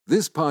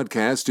This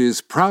podcast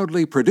is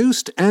proudly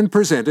produced and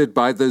presented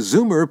by the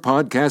Zoomer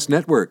Podcast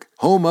Network,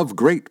 home of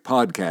great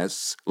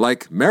podcasts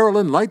like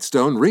Marilyn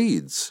Lightstone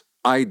Reads,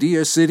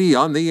 Idea City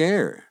on the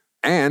Air,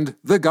 and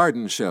The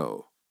Garden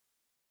Show.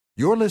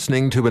 You're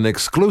listening to an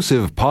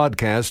exclusive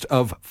podcast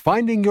of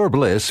Finding Your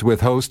Bliss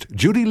with host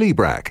Judy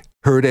Liebrack,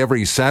 heard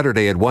every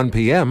Saturday at 1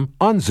 p.m.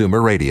 on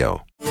Zoomer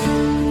Radio.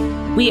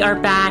 We are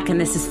back, and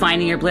this is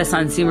Finding Your Bliss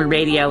on Zoomer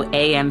Radio,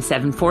 AM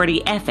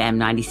 740, FM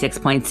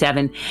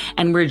 96.7.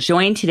 And we're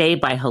joined today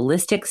by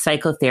holistic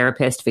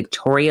psychotherapist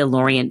Victoria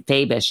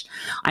Lorient-Fabish.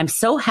 I'm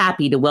so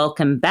happy to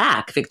welcome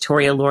back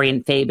Victoria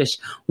Lorient-Fabish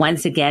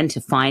once again to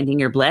Finding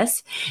Your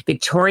Bliss.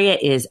 Victoria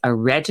is a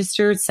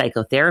registered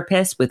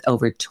psychotherapist with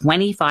over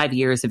 25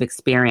 years of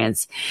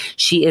experience.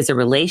 She is a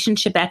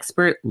relationship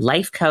expert,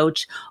 life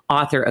coach,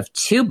 author of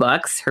 2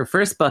 books. Her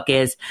first book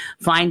is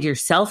Find Your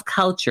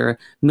Self-Culture,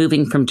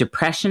 Moving from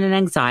Depression and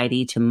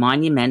Anxiety to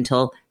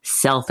Monumental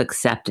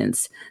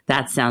Self-Acceptance.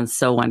 That sounds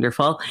so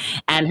wonderful.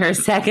 And her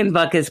second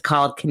book is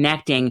called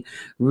Connecting,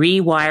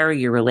 Rewire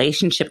Your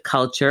Relationship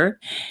Culture.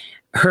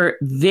 Her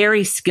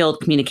very skilled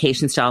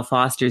communication style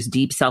fosters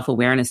deep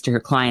self-awareness to her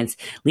clients,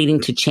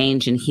 leading to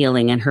change and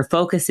healing. And her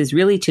focus is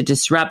really to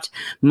disrupt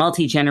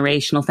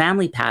multi-generational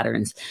family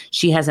patterns.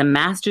 She has a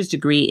master's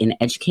degree in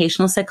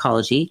educational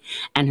psychology,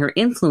 and her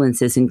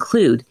influences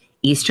include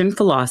Eastern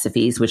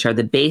philosophies, which are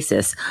the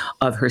basis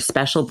of her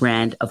special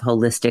brand of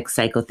holistic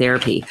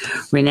psychotherapy.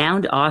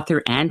 Renowned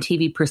author and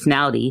TV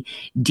personality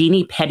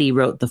Deanie Petty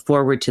wrote the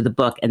foreword to the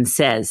book and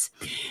says,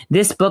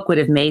 "This book would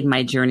have made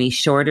my journey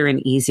shorter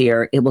and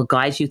easier. It will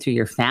guide you through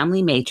your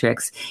family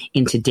matrix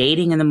into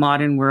dating in the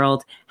modern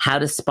world, how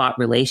to spot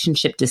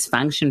relationship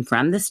dysfunction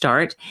from the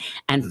start,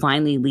 and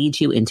finally lead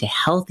you into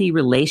healthy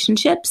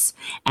relationships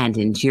and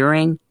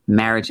enduring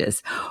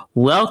marriages."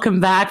 Welcome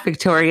back,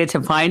 Victoria,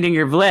 to Finding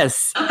Your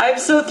Bliss. I'm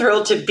so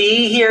thrilled to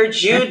be here,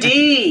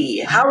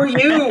 Judy. How are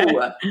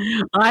you?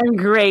 I'm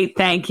great,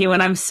 thank you.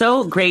 And I'm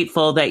so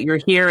grateful that you're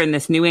here in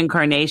this new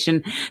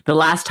incarnation. The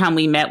last time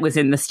we met was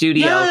in the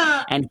studio,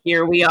 and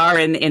here we are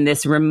in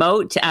this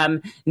remote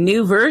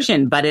new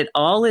version, but it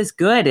all is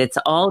good. It's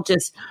all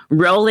just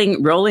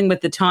rolling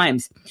with the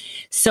times.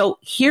 So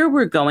here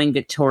we're going,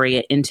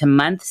 Victoria, into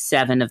month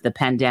 7 of the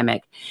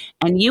pandemic.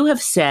 And you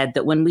have said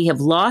that when we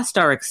have lost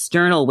our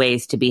external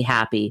ways to be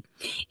happy,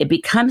 it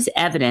becomes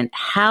evident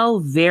how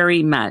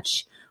very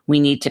much we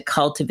need to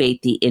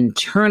cultivate the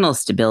internal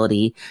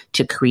stability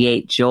to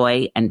create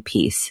joy and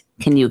peace.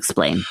 Can you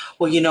explain?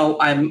 Well,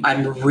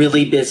 I'm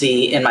really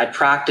busy in my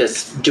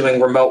practice doing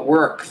remote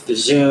work, the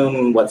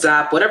Zoom,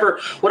 WhatsApp,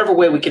 whatever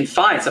way we can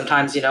find.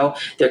 Sometimes,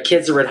 their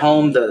kids are at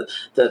home, the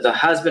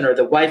husband or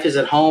the wife is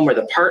at home, or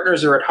the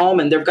partners are at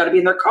home, and they've got to be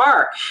in their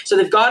car. So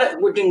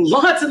we're doing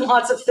lots and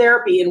lots of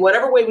therapy in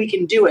whatever way we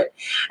can do it.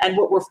 And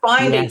what we're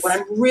finding, what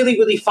I'm really,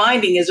 really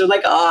finding is they're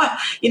like,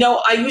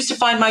 I used to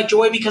find my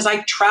joy because I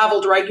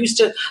traveled, or I used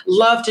to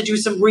love to do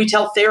some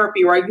retail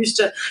therapy, or I used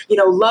to,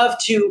 love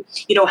to,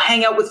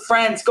 hang out with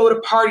friends, go to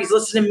parties,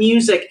 listen to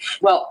music.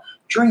 Well,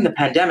 during the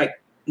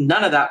pandemic,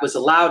 none of that was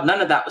allowed.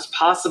 None of that was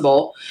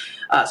possible.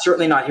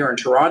 Certainly not here in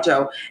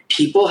Toronto.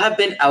 People have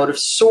been out of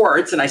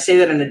sorts, and I say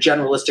that in a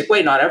generalistic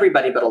way, not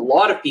everybody, but a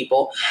lot of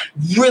people,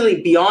 really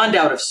beyond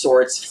out of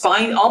sorts,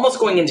 almost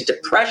going into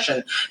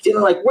depression,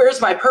 feeling like, where's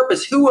my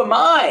purpose? Who am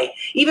I?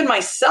 Even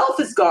myself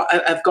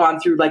have gone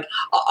through, like,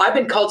 I've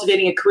been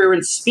cultivating a career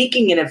in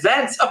speaking in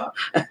events.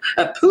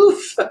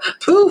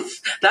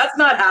 Poof, that's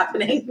not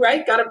happening,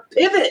 right? Got to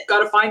pivot, got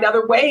to find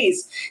other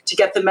ways to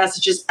get the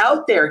messages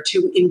out there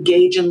to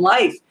engage in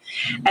life.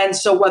 And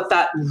so what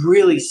that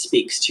really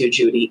speaks to,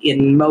 Judy,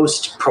 in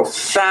most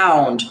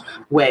profound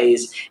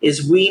ways,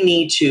 is we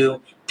need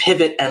to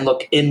pivot and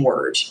look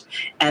inward.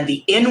 And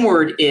the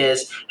inward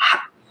is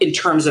in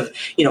terms of,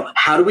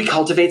 how do we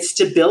cultivate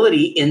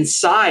stability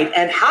inside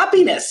and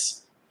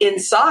happiness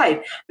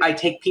inside? I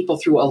take people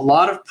through a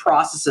lot of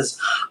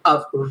processes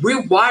of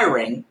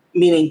rewiring,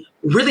 meaning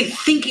really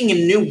thinking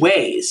in new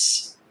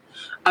ways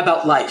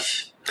about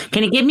life.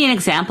 Can you give me an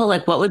example?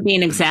 Like, what would be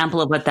an example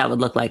of what that would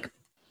look like?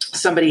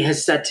 Somebody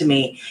has said to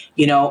me,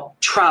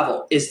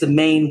 travel is the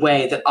main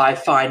way that I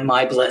find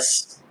my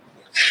bliss.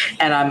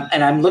 And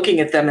I'm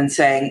looking at them and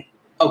saying,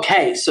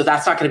 okay, so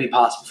that's not going to be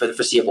possible for the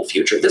foreseeable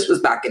future. This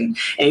was back in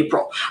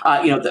April.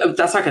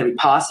 That's not going to be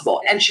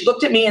possible. And she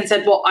looked at me and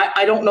said, well,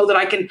 I don't know that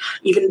I can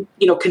even,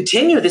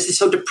 continue. This is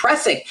so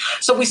depressing.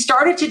 So we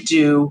started to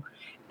do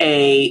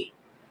a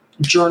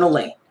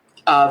journaling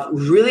of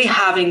really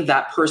having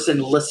that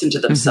person listen to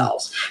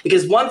themselves. Mm-hmm.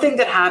 Because one thing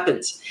that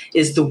happens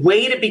is the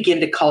way to begin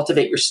to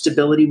cultivate your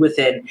stability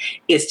within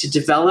is to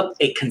develop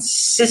a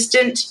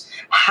consistent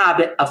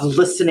habit of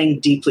listening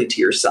deeply to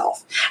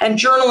yourself. And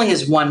journaling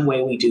is one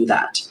way we do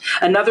that.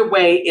 Another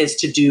way is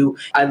to do,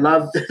 I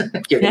love,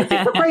 you're going to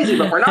think we're crazy,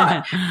 but we're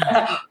not.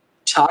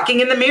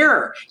 Talking in the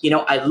mirror.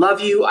 I love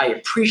you. I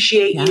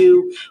appreciate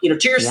you,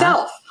 to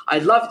yourself. I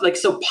love,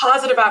 so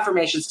positive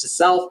affirmations to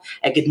self,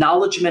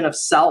 acknowledgement of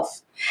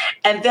self.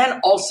 And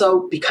then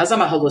also, because I'm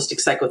a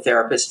holistic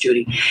psychotherapist,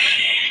 Judy,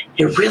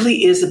 it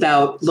really is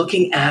about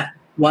looking at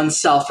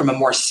oneself from a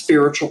more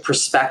spiritual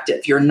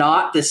perspective. You're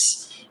not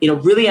this,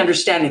 really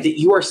understanding that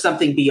you are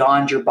something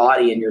beyond your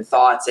body and your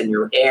thoughts and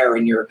your hair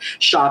and your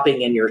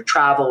shopping and your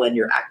travel and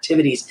your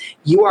activities.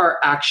 You are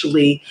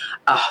actually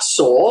a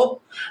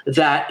soul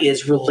that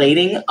is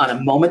relating on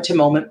a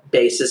moment-to-moment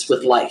basis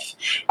with life.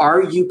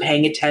 Are you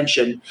paying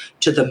attention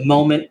to the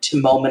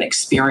moment-to-moment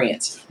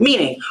experience?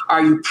 Meaning,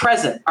 are you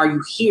present? Are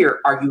you here?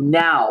 Are you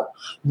now?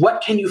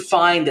 What can you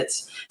find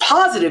that's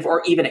positive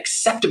or even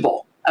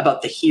acceptable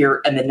about the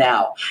here and the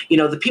now?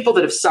 The people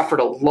that have suffered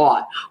a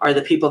lot are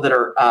the people that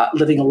are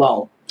living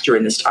alone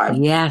during this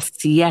time. Yes.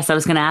 I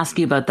was going to ask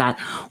you about that.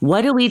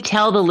 What do we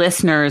tell the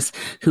listeners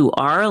who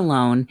are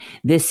alone?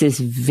 This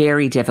is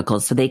very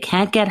difficult. So they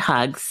can't get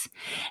hugs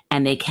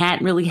and they can't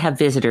really have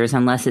visitors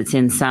unless it's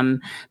in some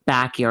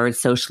backyard,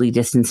 socially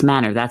distanced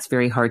manner. That's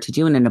very hard to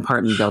do in an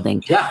apartment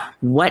building. Yeah.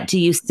 What do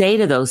you say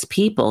to those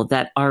people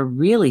that are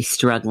really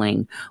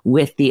struggling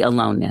with the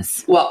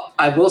aloneness? Well,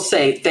 I will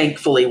say,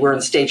 thankfully, we're in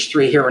stage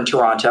 3 here in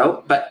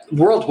Toronto, but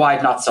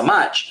worldwide, not so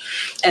much.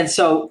 And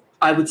so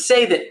I would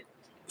say that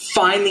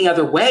find the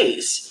other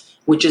ways,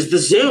 which is the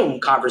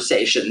Zoom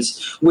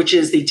conversations, which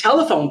is the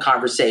telephone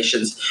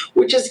conversations,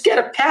 which is get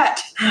a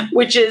pet,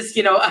 which is,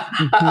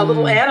 a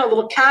little animal, a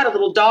little cat, a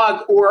little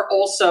dog, or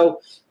also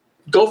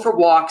go for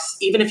walks,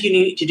 even if you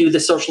need to do the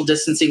social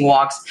distancing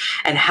walks,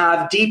 and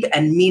have deep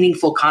and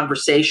meaningful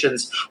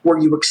conversations where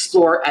you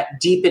explore at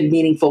deep and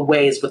meaningful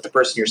ways with the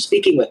person you're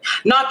speaking with.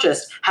 Not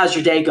just, how's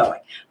your day going?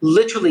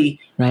 Literally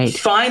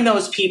Find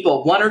those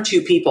people, 1 or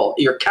 2 people.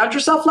 Count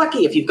yourself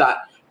lucky if you've got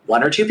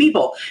 1 or 2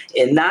 people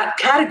in that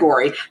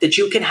category that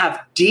you can have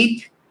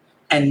deep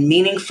and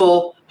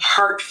meaningful,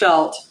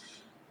 heartfelt,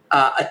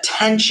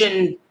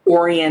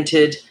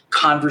 attention-oriented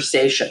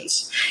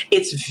conversations.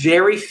 It's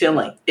very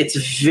filling. It's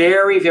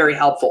very, very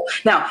helpful.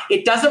 Now,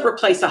 it doesn't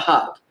replace a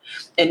hug.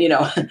 And,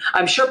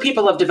 I'm sure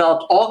people have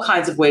developed all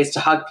kinds of ways to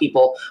hug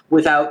people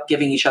without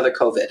giving each other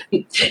COVID.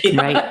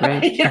 Right.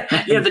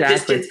 The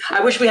distance.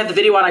 I wish we had the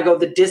video on. I go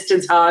the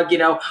distance hug,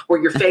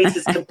 where your face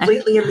is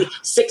completely in the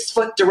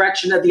 6-foot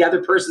direction of the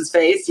other person's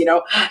face,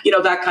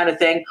 that kind of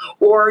thing.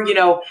 Or,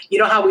 how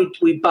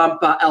we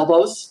bump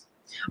elbows.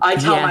 I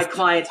tell my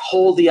clients,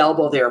 hold the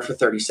elbow there for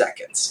 30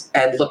 seconds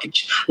and look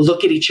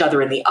at each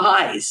other in the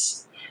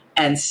eyes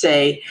and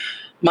say,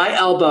 my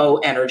elbow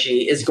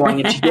energy is going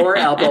into your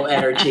elbow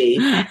energy,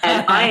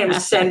 and I am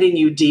sending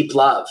you deep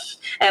love.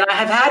 And I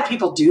have had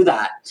people do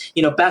that,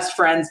 best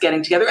friends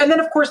getting together. And then,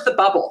 of course, the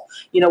bubble.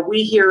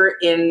 We here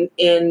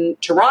in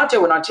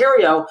Toronto and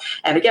Ontario,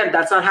 and again,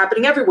 that's not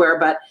happening everywhere,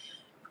 but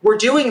we're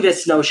doing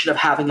this notion of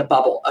having a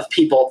bubble of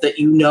people that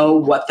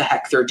what the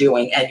heck they're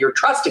doing and you're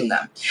trusting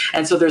them.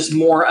 And so there's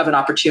more of an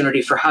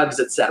opportunity for hugs,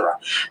 etc.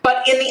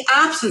 But in the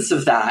absence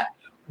of that,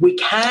 we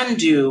can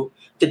do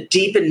the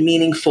deep and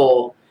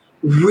meaningful,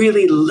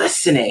 really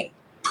listening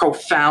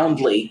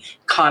profoundly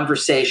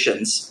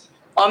conversations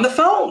on the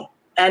phone.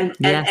 And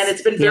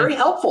it's been very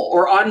helpful,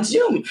 or on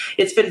Zoom.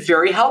 It's been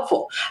very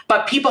helpful.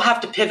 But people have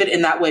to pivot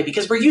in that way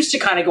because we're used to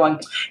kind of going,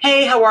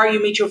 hey, how are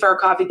you? Meet you for our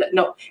coffee.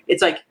 No,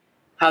 it's like,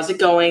 how's it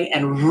going?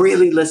 And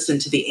really listen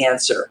to the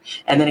answer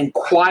and then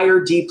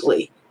inquire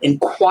deeply. And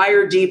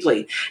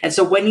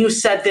so when you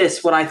said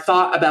this, what I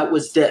thought about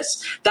was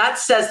this. That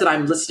says that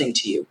I'm listening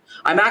to you.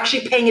 I'm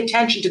actually paying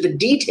attention to the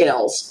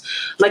details.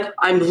 Like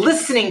I'm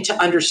listening to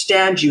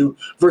understand you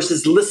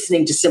versus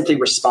listening to simply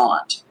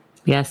respond.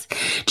 Yes.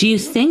 Do you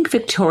think,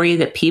 Victoria,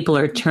 that people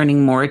are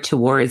turning more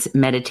towards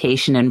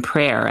meditation and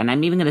prayer? And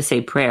I'm even going to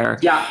say prayer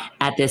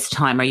at this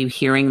time. Are you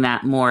hearing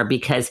that more?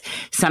 Because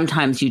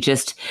sometimes you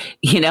just,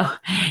 you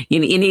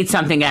need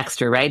something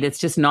extra, right? It's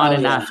just not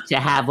enough to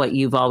have what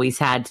you've always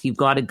had. You've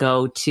got to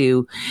go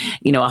to,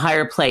 a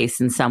higher place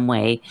in some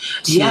way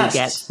to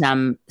get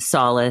some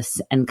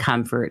solace and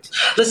comfort.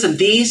 Listen,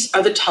 these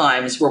are the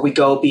times where we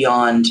go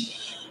beyond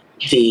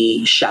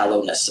the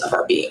shallowness of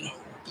our being.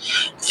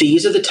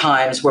 These are the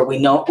times where we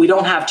know we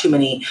don't have too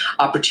many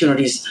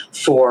opportunities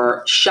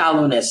for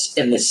shallowness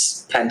in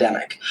this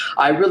pandemic.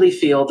 I really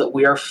feel that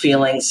we are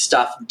feeling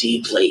stuff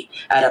deeply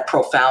at a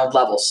profound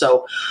level.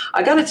 So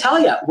I got to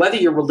tell you, whether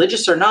you're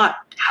religious or not,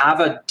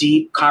 have a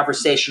deep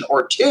conversation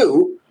or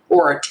 2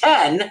 or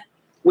 10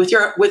 with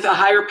a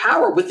higher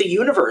power, with the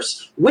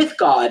universe, with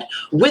God,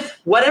 with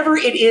whatever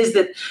it is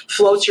that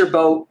floats your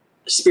boat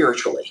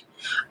spiritually.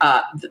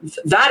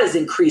 That has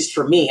increased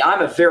for me.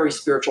 I'm a very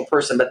spiritual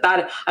person, but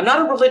I'm not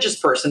a religious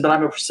person, but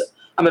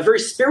I'm a very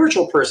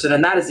spiritual person,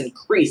 and that has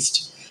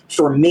increased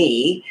for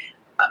me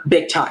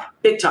big time,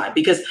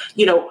 because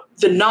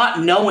the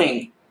not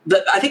knowing.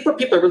 I think what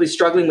people are really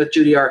struggling with,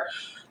 Judy, are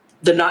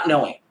the not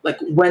knowing. Like,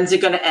 when's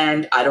it going to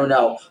end? I don't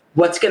know.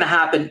 What's going to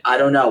happen? I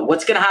don't know.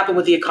 What's going to happen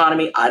with the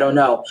economy? I don't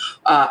know.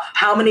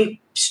 How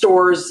many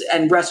stores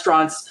and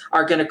restaurants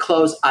are going to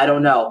close? I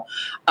don't know.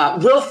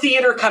 Will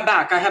theater come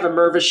back? I have a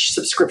Mirvish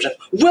subscription.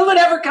 Will it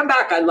ever come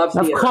back? I love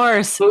theater. Of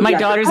course. My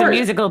daughter's a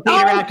musical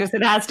theater actress.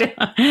 It has to.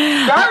 Can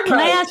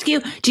I ask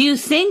you, do you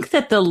think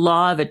that the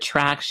law of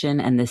attraction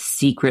and The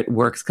Secret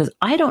works? Because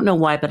I don't know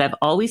why, but I've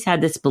always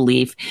had this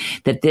belief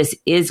that this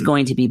is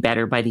going to be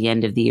better by the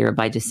end of the year,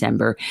 by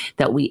December,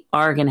 that we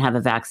are going to have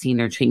a vaccine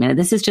or treatment. And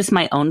this is just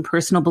my own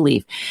personal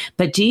belief.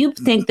 But do you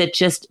think that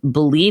just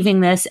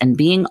believing this and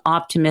being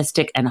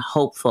optimistic and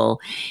hopeful,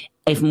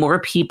 if more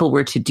people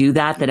were to do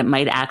that, that it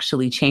might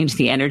actually change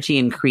the energy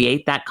and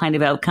create that kind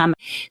of outcome?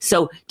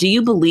 So do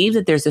you believe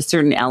that there's a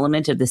certain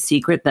element of The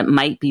Secret that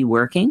might be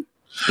working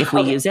if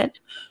we use it?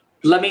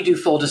 Let me do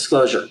full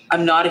disclosure.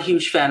 I'm not a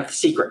huge fan of The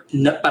Secret,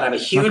 but I'm a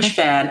huge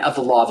fan of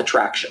the law of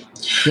attraction.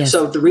 Yes.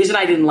 So the reason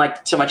I didn't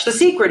like so much The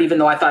Secret, even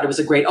though I thought it was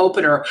a great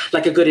opener,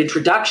 like a good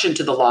introduction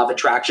to the law of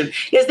attraction,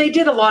 is they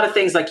did a lot of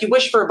things like you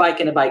wish for a bike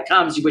and a bike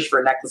comes, you wish for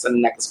a necklace and a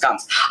necklace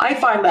comes. I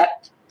find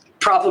that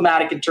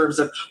problematic in terms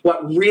of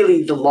what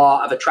really the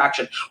law of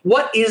attraction.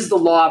 What is the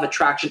law of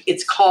attraction?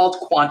 It's called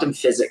quantum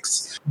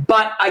physics.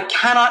 But I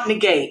cannot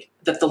negate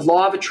that the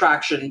law of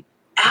attraction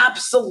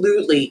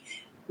absolutely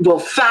will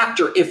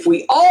factor if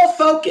we all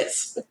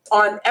focus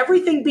on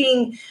everything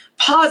being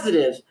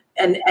positive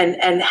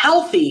and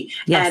healthy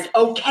and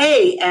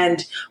okay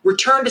and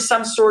return to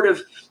some sort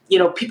of,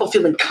 people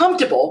feeling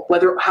comfortable,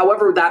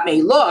 however that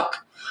may look.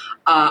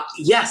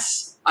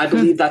 Yes. I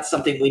believe that's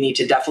something we need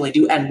to definitely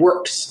do and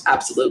works.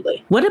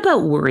 Absolutely. What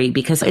about worry?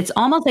 Because it's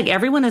almost like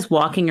everyone is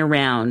walking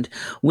around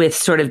with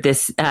sort of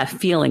this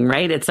feeling,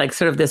 right? It's like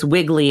sort of this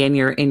wiggly in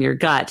your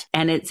gut.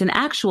 And it's an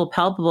actual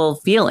palpable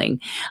feeling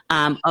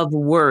of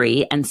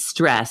worry and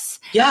stress.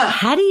 Yeah.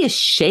 How do you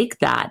shake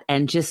that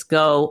and just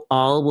go,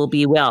 all will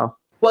be well?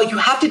 Well, you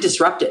have to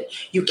disrupt it.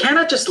 You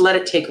cannot just let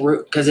it take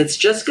root because it's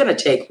just going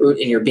to take root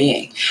in your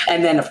being.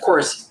 And then, of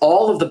course,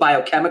 all of the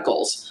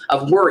biochemicals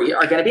of worry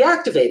are going to be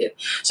activated.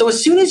 So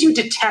as soon as you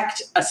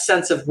detect a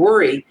sense of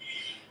worry,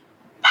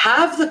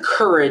 have the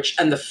courage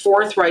and the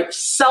forthright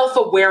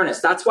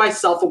self-awareness. That's why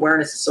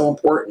self-awareness is so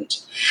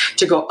important.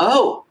 To go,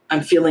 oh,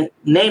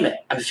 name it.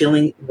 I'm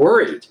feeling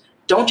worried.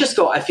 Don't just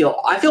go, I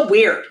feel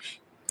weird.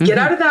 Get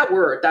out of that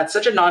word. That's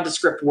such a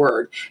nondescript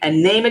word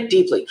and name it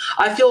deeply.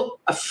 I feel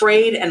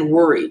afraid and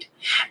worried.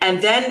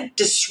 And then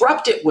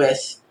disrupt it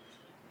with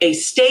a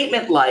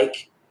statement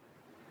like,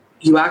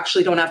 you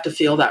actually don't have to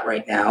feel that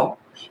right now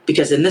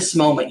because in this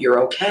moment, you're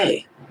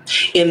okay.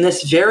 In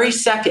this very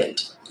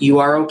second, you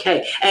are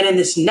okay. And in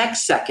this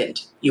next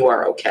second, you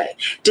are okay.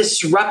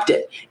 Disrupt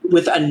it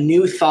with a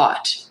new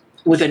thought,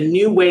 with a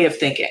new way of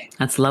thinking.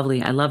 That's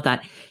lovely. I love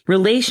that.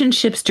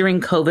 Relationships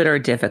during COVID are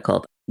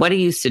difficult. What are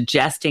you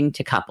suggesting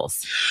to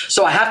couples?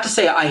 So I have to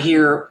say, I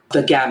hear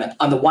the gamut.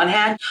 On the one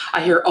hand,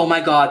 I hear, oh my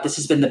God, this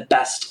has been the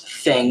best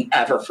thing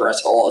ever for us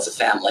all as a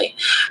family.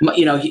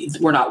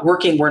 We're not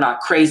working, we're not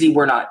crazy,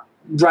 we're not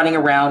running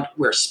around,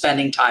 we're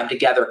spending time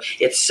together.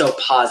 It's so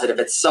positive,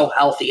 it's so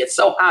healthy, it's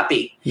so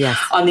happy. Yes.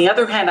 On the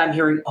other hand, I'm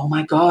hearing, oh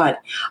my God,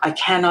 I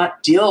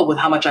cannot deal with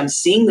how much I'm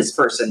seeing this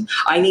person.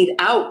 I need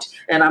out.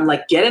 And I'm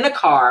like, get in a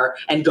car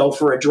and go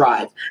for a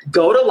drive.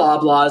 Go to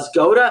Loblaws,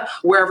 go to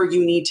wherever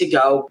you need to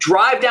go,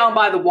 drive down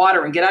by the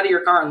water and get out of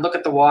your car and look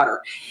at the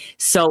water.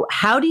 So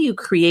how do you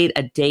create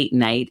a date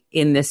night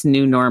in this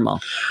new normal?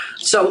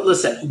 So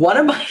listen, one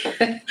of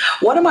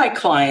my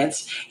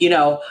clients,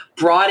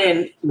 brought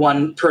in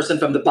one person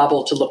from the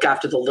bubble to look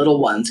after the little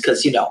ones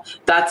because,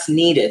 that's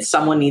needed.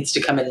 Someone needs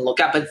to come in and look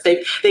out. But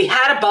they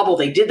had a bubble.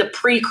 They did the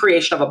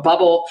pre-creation of a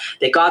bubble.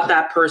 They got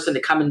that person to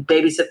come and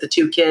babysit the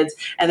two kids.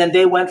 And then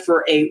they went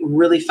for a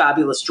really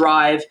fabulous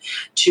drive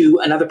to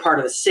another part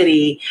of the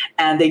city.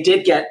 And they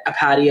did get a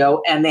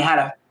patio and they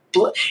had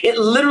it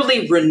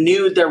literally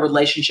renewed their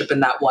relationship in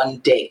that one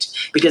date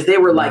because they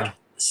were like,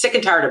 sick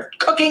and tired of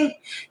cooking,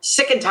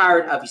 sick and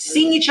tired of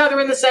seeing each other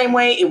in the same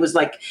way. It was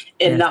like,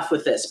 enough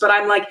with this. But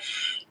I'm like,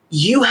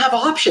 you have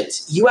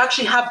options. You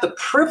actually have the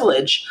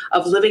privilege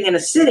of living in a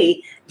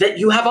city that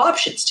you have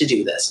options to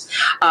do this.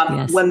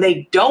 When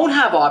they don't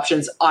have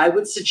options, I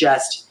would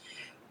suggest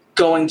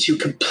going to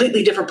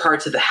completely different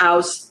parts of the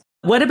house.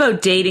 What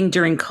about dating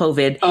during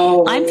COVID?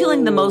 I'm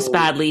feeling the most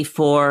badly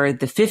for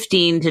the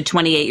 15 to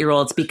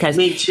 28-year-olds because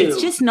it's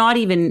just not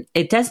even,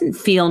 it doesn't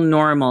feel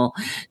normal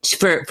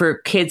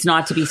for kids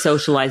not to be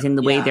socializing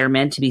the way they're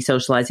meant to be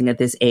socializing at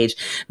this age.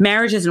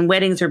 Marriages and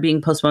weddings are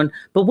being postponed.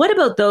 But what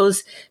about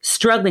those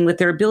struggling with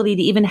their ability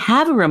to even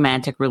have a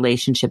romantic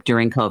relationship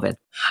during COVID?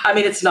 I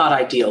mean, it's not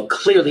ideal,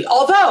 clearly.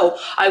 Although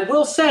I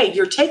will say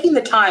you're taking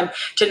the time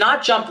to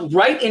not jump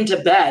right into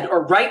bed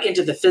or right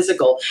into the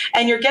physical,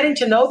 and you're getting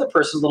to know the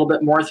person a little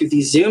bit more through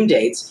these Zoom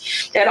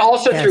dates and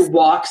also through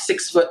walks,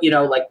 6 foot,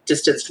 like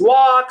distanced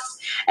walks,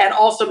 and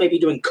also maybe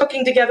doing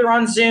cooking together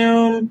on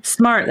Zoom.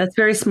 Smart. That's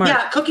very smart.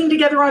 Yeah. Cooking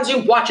together on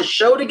Zoom, watch a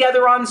show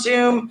together on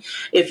Zoom.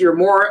 If you're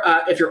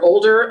if you're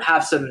older,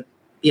 have some,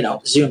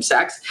 Zoom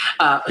sex.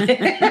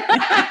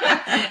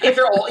 If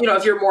you're old,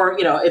 if you're more,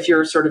 if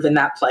you're sort of in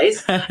that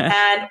place.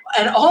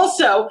 And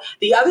also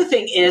the other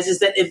thing is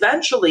that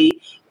eventually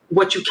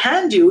what you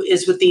can do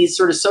is with these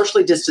sort of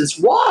socially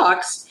distanced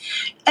walks,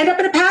 end up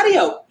in a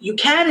patio. You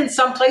can, in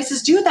some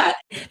places, do that.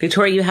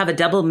 Victoria, you have a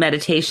double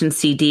meditation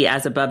CD,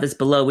 As Above As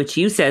Below, which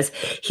you says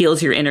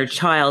heals your inner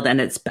child,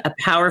 and it's a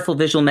powerful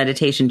visual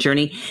meditation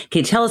journey. Can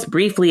you tell us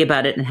briefly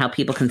about it and how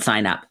people can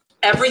sign up?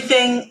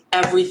 Everything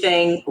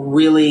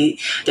really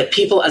that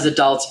people as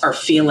adults are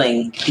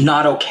feeling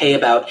not okay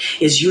about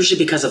is usually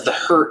because of the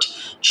hurt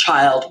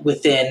child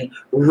within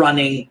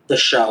running the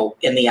show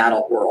in the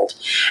adult world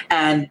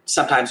and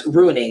sometimes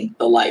ruining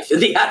the life in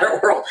the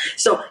adult world.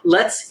 So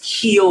let's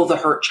heal the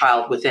hurt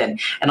child within.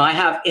 And I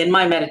have in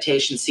my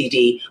meditation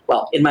CD,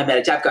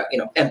 I've got,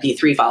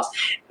 MP3 files,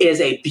 is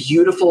a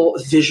beautiful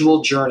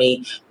visual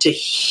journey to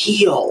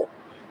heal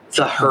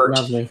the hurt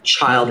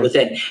child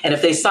within. And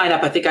if they sign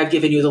up, I think I've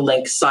given you the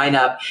link, sign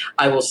up.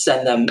 I will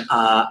send them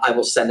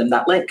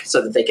that link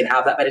so that they can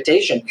have that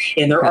meditation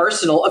in their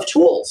arsenal of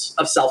tools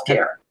of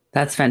self-care.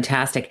 That's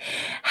fantastic.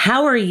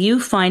 How are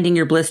you finding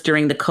your bliss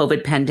during the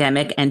COVID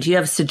pandemic? And do you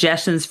have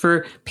suggestions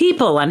for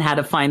people on how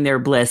to find their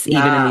bliss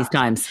even in these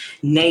times?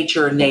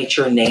 Nature.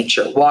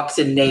 Walks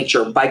in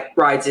nature, bike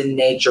rides in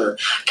nature.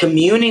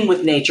 Communing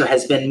with nature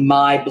has been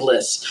my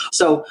bliss.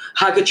 So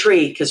hug a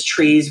tree, because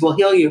trees will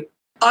heal you.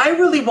 I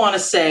really want to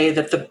say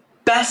that the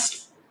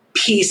best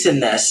piece in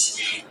this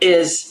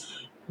is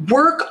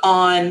work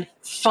on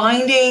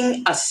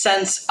finding a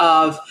sense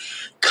of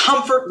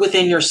comfort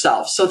within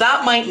yourself. So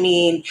that might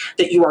mean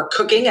that you are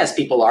cooking, as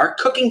people are,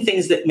 cooking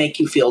things that make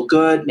you feel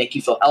good, make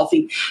you feel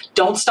healthy.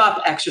 Don't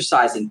stop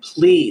exercising,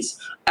 please.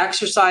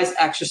 Exercise,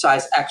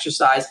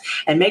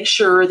 and make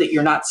sure that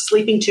you're not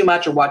sleeping too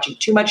much or watching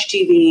too much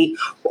TV.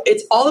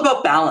 It's all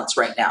about balance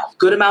right now.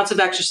 Good amounts of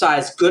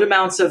exercise, good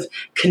amounts of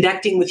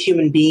connecting with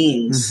human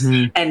beings,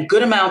 and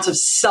good amounts of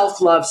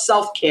self-love,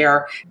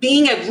 self-care,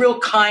 being a real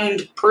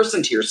kind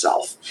person to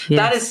yourself.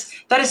 Yes.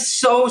 That is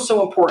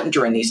so important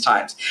during these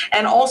times.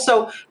 And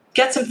also,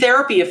 get some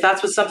therapy if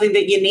that's something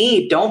that you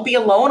need. Don't be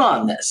alone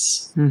on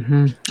this.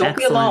 Don't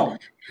be alone.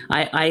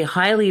 I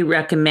highly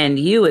recommend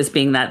you as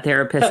being that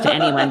therapist to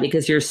anyone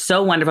because you're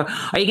so wonderful.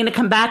 Are you going to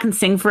come back and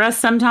sing for us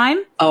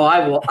sometime? Oh,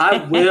 I will.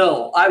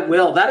 I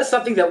will. That is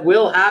something that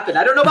will happen.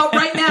 I don't know about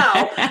right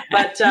now,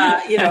 but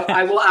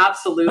I will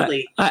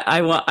absolutely.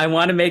 I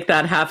want to make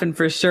that happen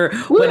for sure.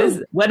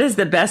 Woo! What is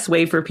the best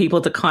way for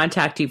people to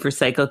contact you for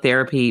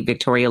psychotherapy,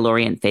 Victoria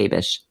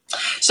Lorient-Faibish?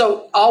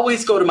 So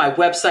always go to my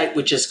website,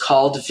 which is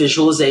called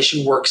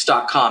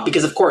visualizationworks.com,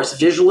 because of course,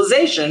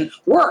 visualization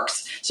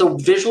works. So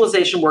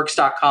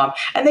visualizationworks.com,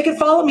 and they can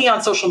follow me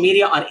on social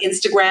media on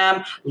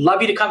Instagram.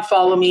 Love you to come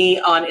follow me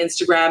on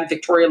Instagram, at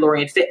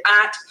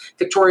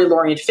Victoria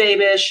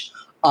Lorient-Faibish.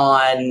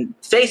 On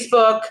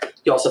Facebook,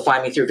 you also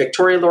find me through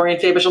Victoria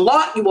Lorient-Faibish. A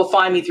lot you will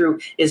find me through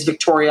is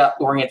Victoria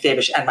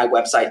Lorient-Faibish and my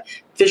website,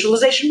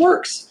 Visualization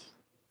Works.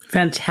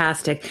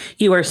 Fantastic.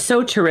 You are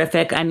so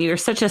terrific, and you're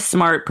such a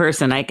smart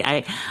person.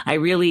 I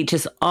really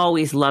just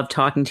always love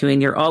talking to you, and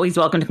you're always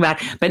welcome to come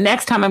back. But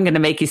next time I'm going to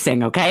make you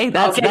sing, okay?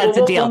 That's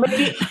a deal.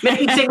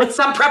 Maybe sing with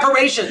some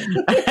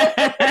preparation.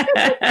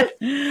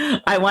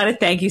 I want to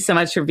thank you so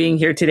much for being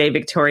here today,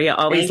 Victoria.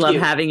 Always love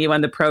having you on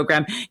the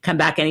program. Come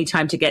back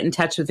anytime to get in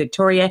touch with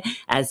Victoria.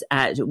 As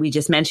we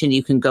just mentioned,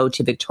 you can go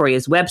to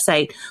Victoria's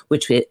website,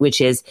 which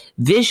is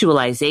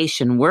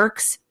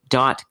visualizationworks.com.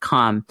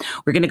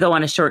 We're going to go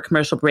on a short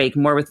commercial break.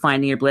 More with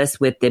Finding Your Bliss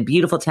with the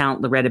beautiful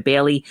talent Loretta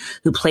Bailey,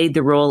 who played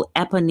the role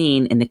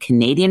Eponine in the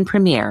Canadian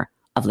premiere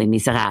of Les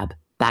Miserables.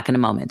 Back in a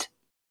moment.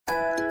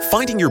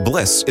 Finding Your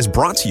Bliss is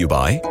brought to you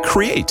by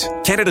Create,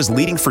 Canada's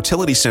leading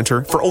fertility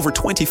centre for over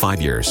 25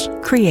 years.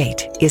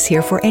 Create is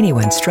here for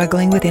anyone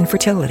struggling with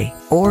infertility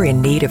or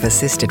in need of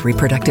assisted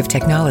reproductive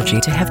technology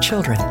to have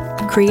children.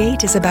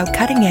 Create is about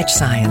cutting-edge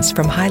science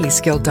from highly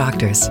skilled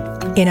doctors.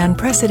 In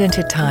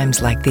unprecedented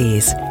times like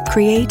these,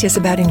 Create is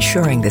about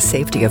ensuring the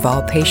safety of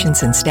all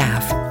patients and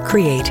staff.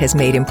 Create has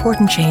made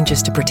important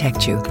changes to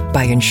protect you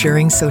by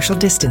ensuring social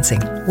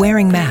distancing,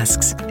 wearing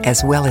masks,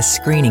 as well as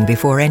screening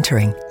before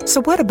entering.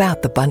 So what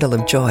about the bundle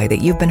of joy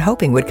that you've been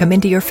hoping would come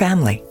into your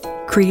family?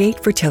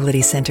 Create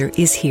Fertility Center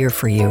is here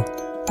for you.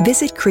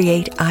 Visit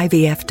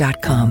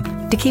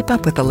createivf.com to keep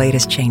up with the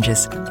latest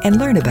changes and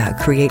learn about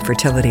Create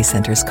Fertility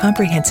Center's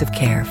comprehensive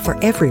care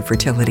for every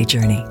fertility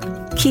journey.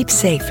 Keep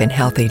safe and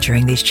healthy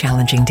during these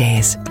challenging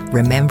days,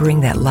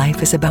 remembering that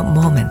life is about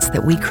moments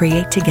that we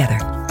create together.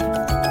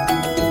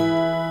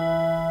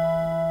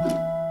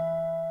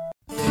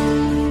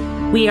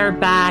 We are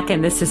back,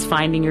 and this is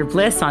Finding Your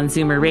Bliss on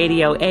Zoomer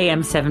Radio,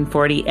 AM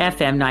 740,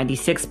 FM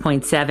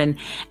 96.7.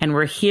 And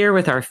we're here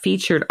with our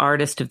featured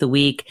artist of the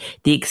week,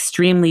 the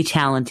extremely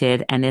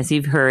talented, and as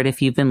you've heard, if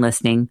you've been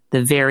listening,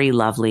 the very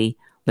lovely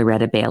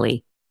Loretta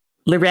Bailey.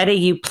 Loretta,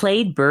 you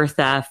played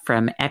Bertha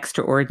from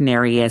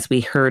Extraordinary, as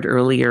we heard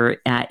earlier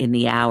in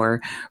the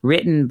hour,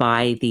 written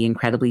by the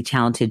incredibly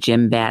talented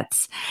Jim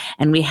Betts.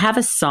 And we have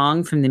a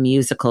song from the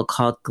musical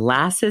called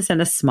Glasses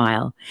and a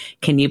Smile.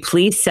 Can you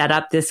please set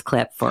up this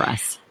clip for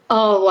us?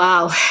 Oh,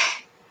 wow.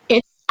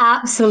 It's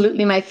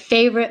absolutely my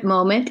favorite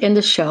moment in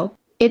the show.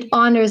 It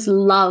honors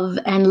love,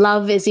 and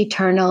love is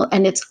eternal,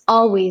 and it's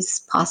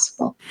always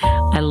possible.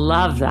 I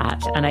love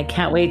that. And I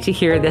can't wait to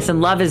hear this. And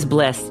love is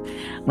bliss.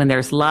 When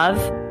there's love,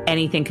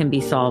 anything can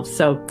be solved.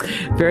 So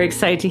very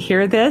excited to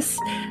hear this.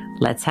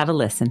 Let's have a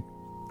listen.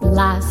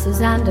 Glasses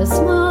and a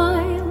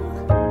smile.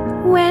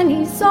 When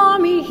he saw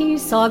me, he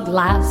saw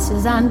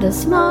glasses and a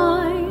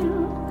smile.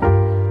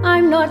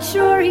 I'm not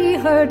sure he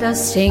heard a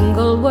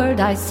single word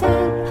I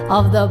said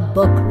of the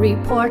book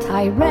report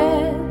I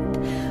read.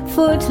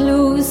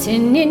 Footloose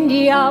in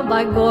India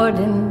by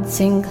Gordon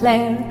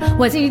Sinclair.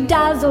 Was he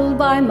dazzled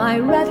by my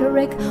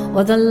rhetoric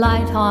or the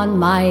light on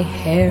my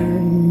hair?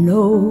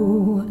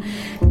 No.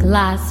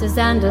 Glasses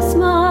and a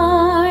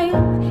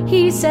smile.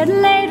 He said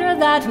later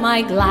that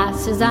my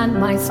glasses and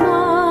my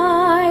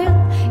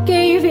smile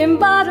gave him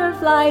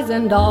butterflies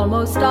and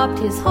almost stopped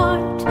his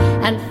heart.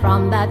 And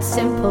from that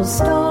simple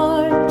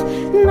start,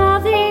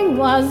 nothing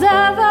was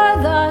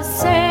ever the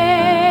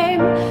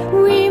same.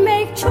 We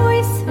make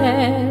choices.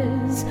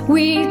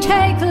 We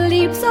take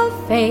leaps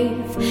of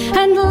faith,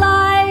 and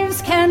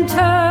lives can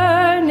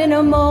turn in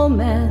a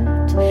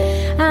moment,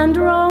 and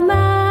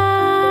romance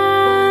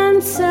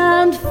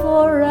and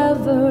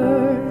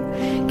forever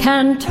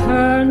can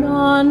turn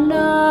on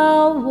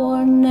now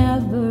or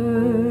never.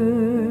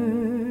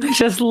 I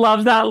just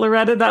love that,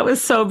 Loretta. That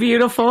was so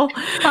beautiful.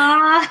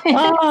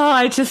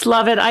 I just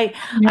love it. I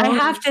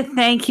have to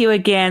thank you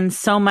again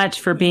so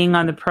much for being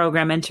on the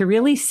program, and to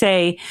really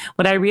say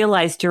what I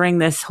realized during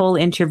this whole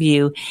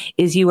interview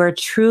is you are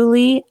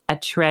truly a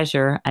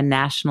treasure, a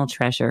national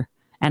treasure.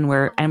 And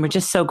we're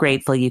just so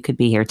grateful you could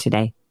be here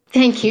today.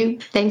 Thank you.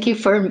 Thank you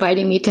for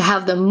inviting me to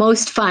have the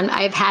most fun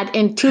I've had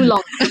in too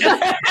long.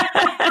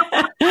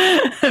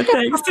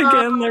 Thanks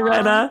again,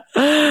 Loretta.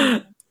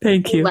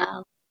 Thank you.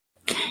 Wow.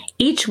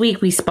 Each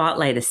week, we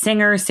spotlight a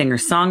singer,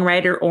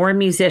 singer-songwriter, or a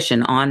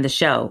musician on the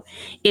show.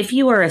 If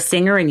you are a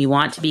singer and you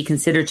want to be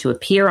considered to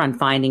appear on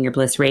Finding Your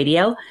Bliss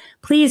Radio,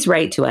 please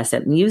write to us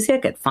at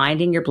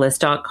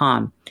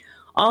music@findingyourbliss.com.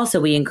 Also,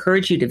 we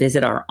encourage you to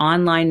visit our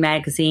online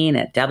magazine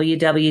at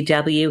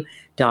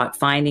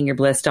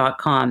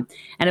www.findingyourbliss.com.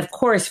 And of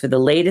course, for the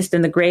latest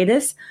and the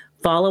greatest,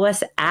 follow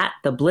us at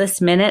The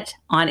Bliss Minute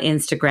on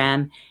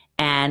Instagram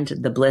and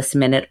The Bliss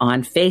Minute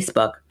on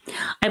Facebook.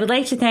 I would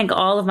like to thank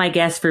all of my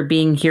guests for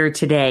being here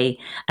today.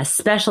 A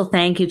special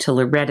thank you to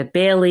Loretta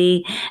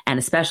Bailey, and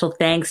a special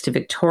thanks to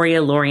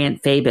Victoria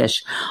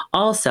Lorient-Fabish.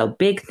 Also,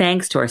 big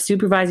thanks to our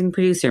supervising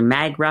producer,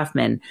 Mag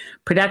Ruffman,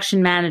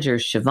 production manager,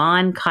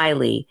 Siobhan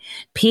Kiley,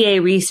 PA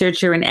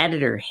researcher and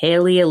editor,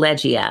 Haley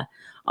Allegia,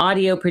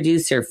 audio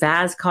producer,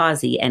 Faz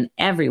Kazi, and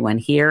everyone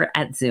here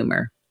at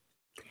Zoomer.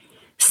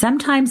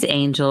 Sometimes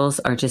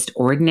angels are just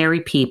ordinary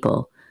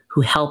people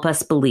who help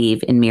us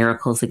believe in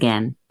miracles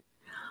again.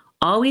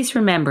 Always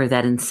remember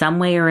that in some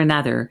way or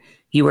another,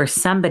 you are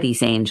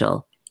somebody's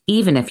angel,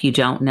 even if you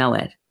don't know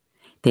it.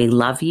 They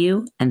love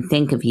you and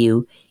think of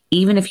you,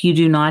 even if you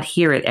do not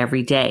hear it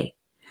every day.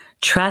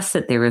 Trust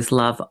that there is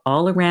love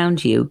all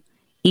around you,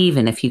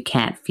 even if you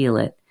can't feel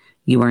it.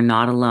 You are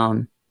not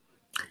alone.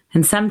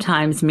 And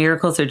sometimes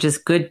miracles are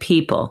just good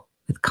people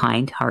with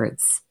kind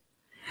hearts.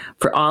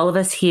 For all of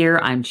us here,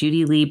 I'm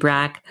Judy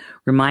Liebrack,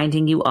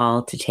 reminding you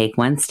all to take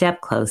one step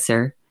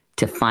closer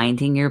to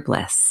finding your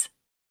bliss.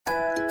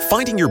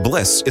 Finding Your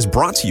Bliss is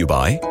brought to you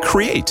by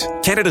Create,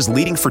 Canada's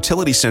leading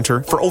fertility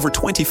centre for over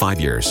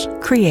 25 years.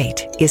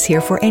 Create is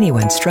here for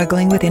anyone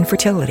struggling with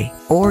infertility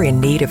or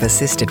in need of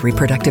assisted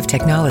reproductive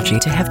technology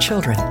to have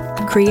children.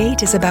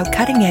 Create is about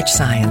cutting-edge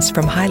science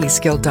from highly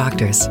skilled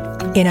doctors.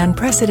 In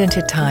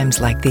unprecedented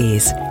times like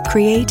these,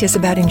 Create is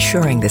about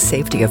ensuring the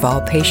safety of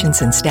all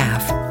patients and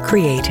staff.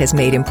 Create has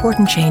made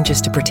important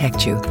changes to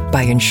protect you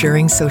by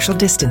ensuring social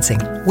distancing,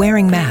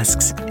 wearing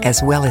masks,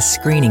 as well as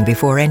screening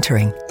before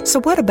entering. So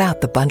what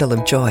about the bundle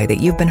of joy that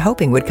you've been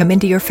hoping would come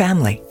into your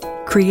family?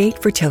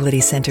 Create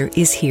Fertility Center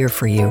is here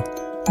for you.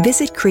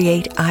 Visit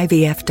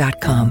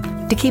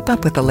createivf.com to keep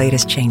up with the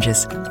latest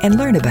changes and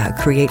learn about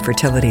Create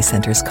Fertility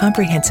Center's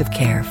comprehensive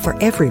care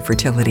for every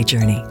fertility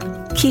journey.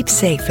 Keep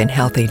safe and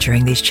healthy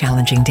during these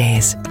challenging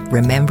days,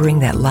 remembering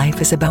that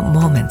life is about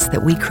moments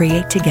that we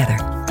create together.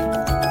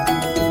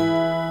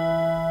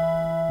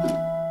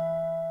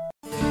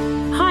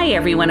 Hi,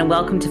 everyone, and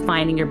welcome to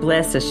Finding Your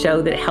Bliss, a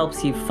show that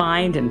helps you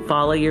find and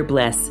follow your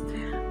bliss.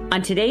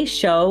 On today's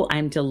show,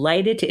 I'm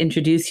delighted to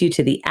introduce you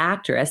to the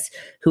actress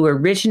who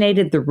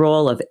originated the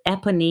role of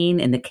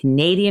Eponine in the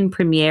Canadian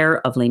premiere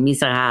of Les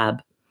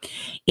Miserables.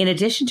 In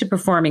addition to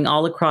performing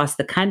all across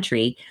the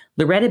country,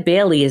 Loretta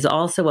Bailey is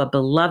also a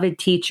beloved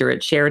teacher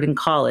at Sheridan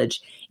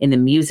College in the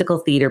musical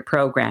theater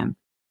program.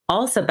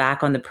 Also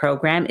back on the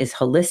program is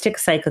holistic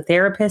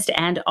psychotherapist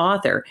and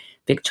author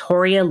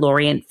Victoria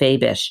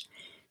Lorient-Fabish.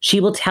 She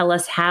will tell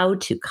us how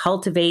to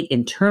cultivate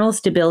internal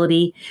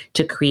stability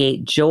to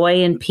create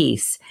joy and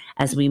peace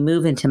as we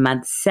move into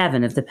month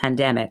 7 of the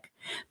pandemic.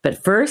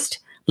 But first,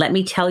 let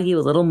me tell you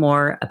a little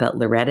more about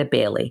Loretta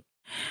Bailey.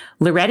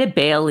 Loretta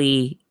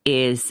Bailey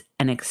is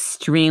an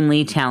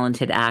extremely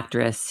talented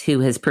actress who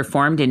has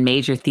performed in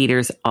major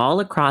theaters all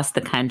across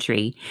the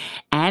country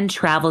and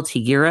traveled to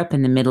Europe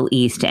and the Middle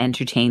East to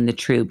entertain the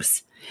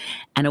troops.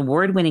 An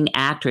award-winning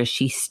actress,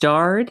 she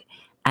starred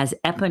as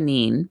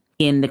Eponine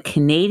in the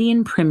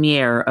Canadian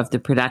premiere of the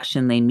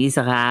production Les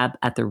Miserables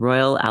at the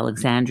Royal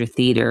Alexandra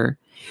Theatre,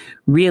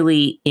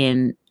 really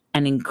in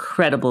an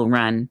incredible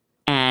run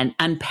and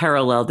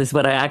unparalleled is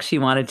what I actually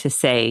wanted to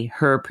say,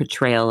 her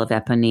portrayal of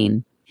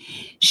Eponine.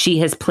 She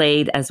has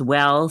played as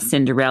well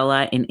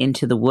Cinderella in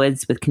Into the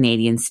Woods with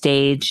Canadian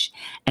Stage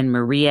and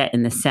Maria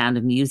in The Sound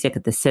of Music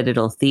at the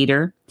Citadel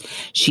Theatre.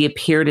 She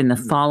appeared in the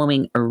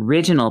following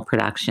original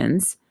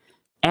productions: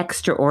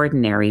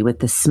 Extraordinary with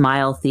the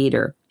Smile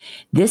Theatre.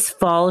 This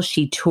fall,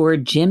 she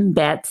toured Jim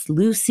Betts,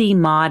 Lucy,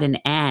 Maud, and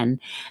Anne,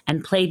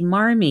 and played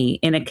Marmee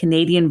in a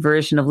Canadian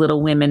version of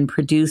Little Women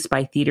produced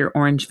by Theatre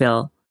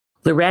Orangeville.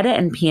 Loretta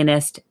and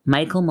pianist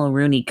Michael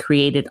Mulrooney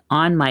created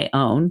On My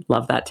Own,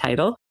 love that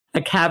title,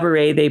 a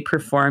cabaret they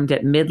performed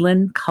at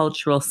Midland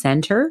Cultural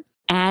Center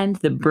and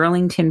the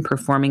Burlington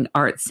Performing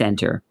Arts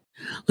Center.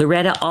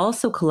 Loretta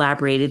also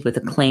collaborated with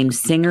acclaimed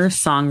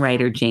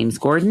singer-songwriter James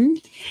Gordon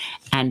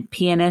and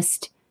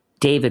pianist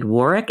David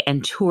Warwick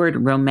and toured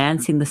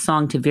Romancing the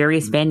Song to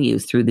various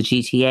venues through the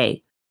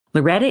GTA.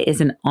 Loretta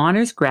is an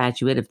honors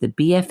graduate of the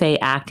BFA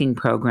acting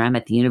program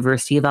at the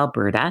University of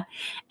Alberta,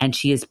 and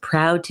she is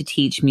proud to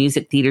teach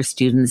music theater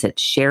students at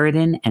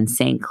Sheridan and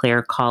St.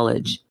 Clair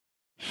College.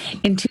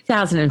 In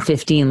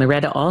 2015,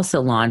 Loretta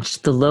also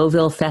launched the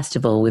Lowville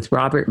Festival with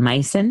Robert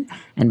Meissen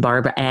and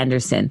Barbara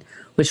Anderson,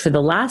 which for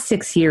the last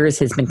 6 years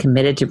has been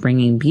committed to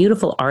bringing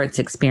beautiful arts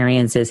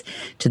experiences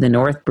to the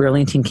North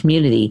Burlington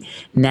community,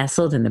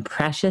 nestled in the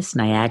precious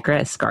Niagara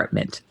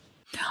Escarpment.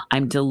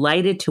 I'm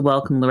delighted to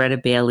welcome Loretta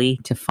Bailey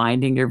to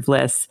Finding Your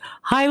Bliss.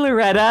 Hi,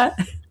 Loretta.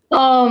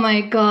 Oh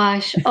my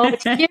gosh. Oh,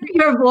 to hear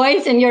your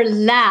voice and your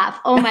laugh.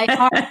 Oh my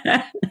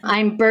heart.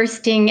 I'm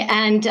bursting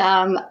and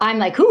I'm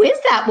like, who is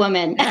that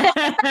woman?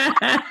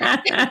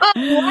 Oh,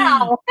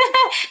 wow.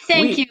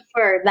 Thank you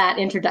for that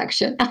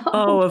introduction.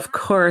 Oh, of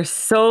course.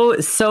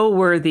 So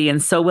worthy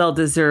and so well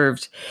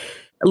deserved.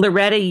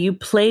 Loretta, you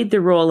played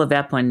the role of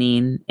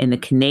Eponine in the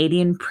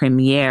Canadian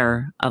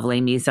premiere of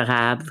Les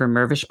Miserables for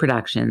Mirvish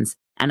Productions.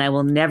 And I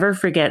will never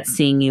forget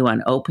seeing you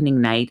on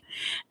opening night.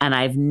 And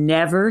I've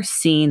never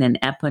seen an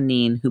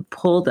Eponine who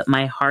pulled at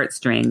my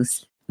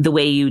heartstrings the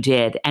way you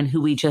did and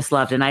who we just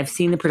loved. And I've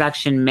seen the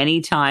production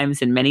many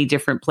times in many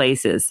different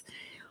places.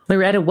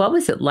 Loretta, what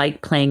was it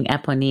like playing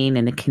Eponine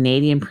in the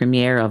Canadian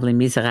premiere of Les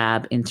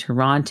Miserables in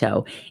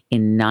Toronto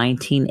in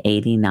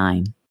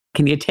 1989?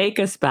 Can you take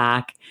us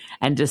back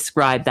and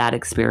describe that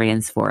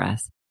experience for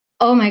us?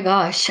 Oh my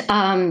gosh.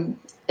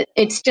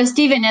 It's just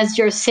even as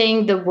you're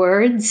saying the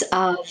words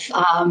of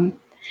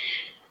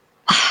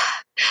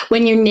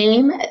when you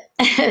name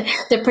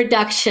the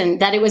production,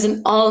 that it was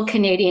an all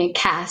Canadian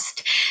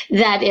cast,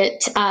 that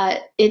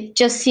it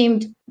just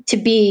seemed to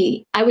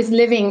be, I was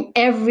living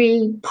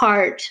every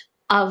part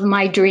of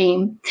my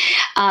dream.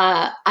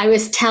 I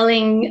was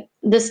telling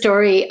the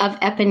story of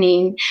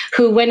Eponine,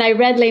 who, when I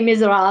read Les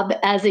Miserables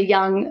as a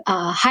young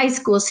high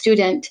school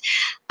student,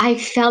 I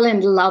fell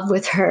in love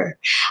with her.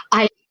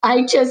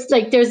 I just,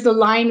 like, there's the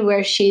line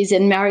where she's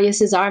in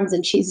Marius's arms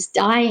and she's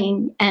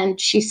dying, and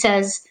she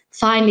says,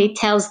 finally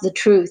tells the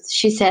truth.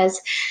 She says,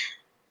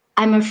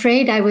 I'm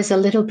afraid I was a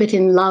little bit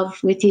in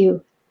love with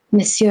you,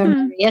 Monsieur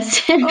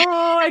Marius.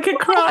 Oh, I could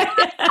cry.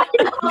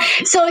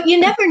 So you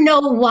never know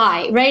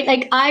why, right?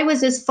 Like, I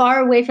was as far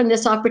away from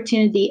this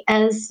opportunity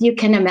as you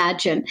can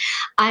imagine.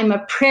 I'm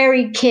a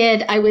prairie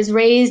kid. I was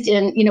raised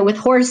in, with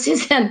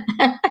horses and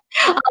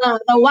the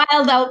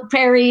wild out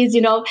prairies,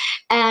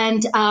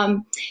 and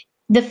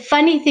the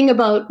funny thing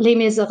about Les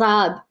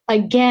Miserables,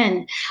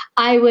 again,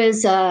 I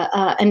was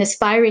an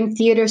aspiring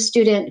theater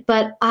student,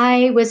 but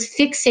I was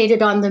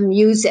fixated on the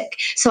music.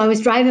 So I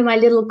was driving my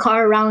little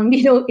car around,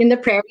 in the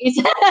prairies,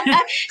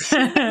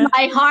 singing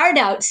my heart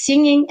out,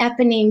 singing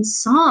Eponine's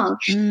song.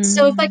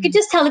 So if I could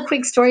just tell a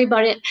quick story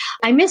about it,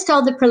 I missed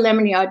all the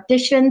preliminary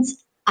auditions.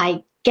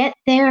 I get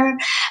there.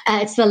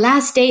 It's the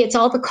last day. It's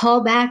all the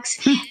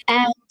callbacks.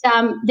 And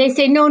they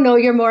say, no,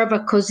 you're more of a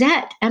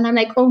Cosette. And I'm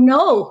like, oh,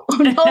 no.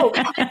 I'm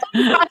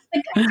across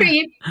the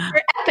country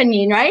for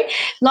Eponine, right?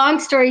 Long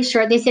story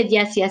short, they said,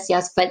 yes,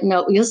 but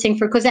no, you'll sing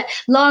for Cosette.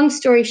 Long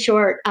story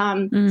short,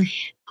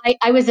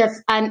 I was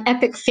an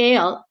epic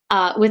fail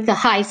with the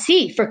high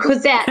C for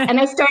Cosette, and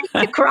I started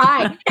to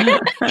cry.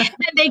 And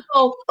they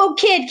go, "Oh,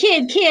 kid,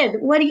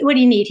 what do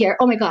you need here?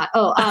 Oh my God,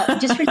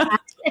 just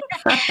relax."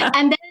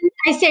 And then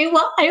I say,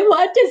 "Well, I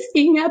want to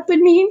sing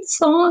Eponine's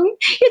song.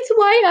 It's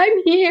why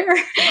I'm here."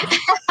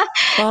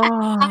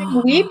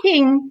 I'm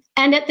weeping,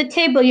 and at the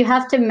table, you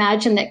have to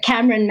imagine that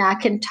Cameron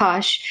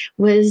McIntosh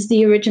was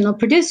the original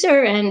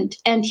producer, and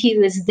he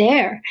was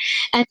there,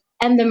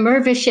 and the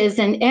Mirvishes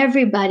and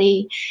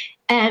everybody.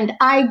 And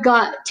I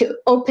got to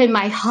open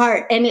my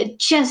heart, and it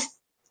just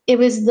It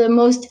was the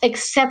most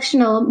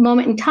exceptional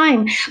moment in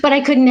time, but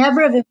I could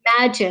never have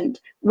imagined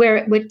where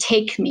it would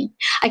take me.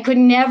 I could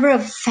never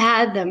have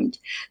fathomed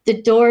the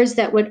doors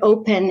that would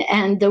open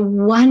and the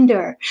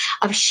wonder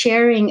of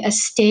sharing a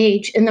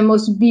stage in the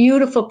most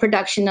beautiful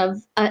production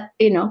of,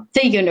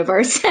 the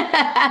universe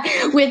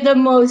with the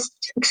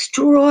most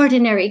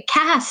extraordinary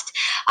cast.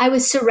 I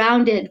was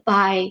surrounded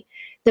by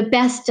the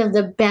best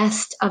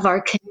of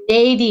our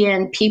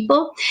Canadian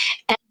people.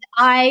 And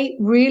I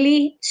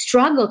really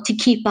struggled to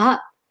keep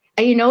up.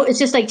 It's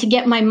just like to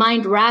get my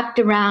mind wrapped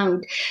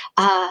around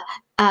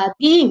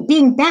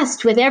being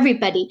best with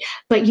everybody.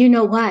 But you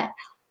know what?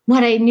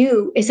 What I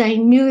knew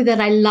that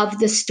I loved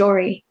the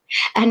story.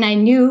 And I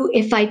knew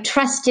if I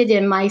trusted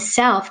in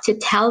myself to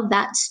tell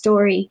that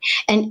story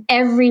and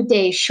every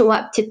day show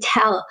up to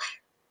tell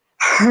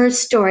her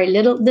story,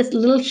 this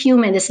little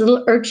human, this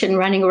little urchin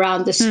running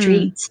around the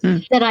streets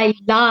that I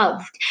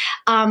loved.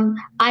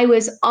 I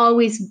was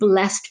always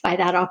blessed by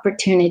that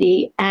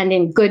opportunity and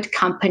in good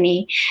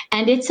company.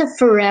 And it's a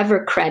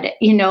forever credit.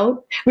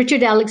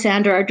 Richard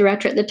Alexander, our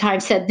director at the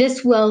time, said,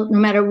 this will, no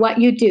matter what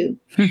you do,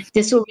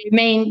 this will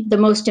remain the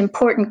most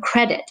important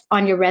credit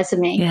on your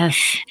resume.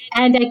 Yes.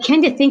 And I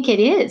kind of think it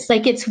is.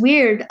 Like, it's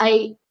weird.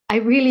 I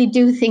really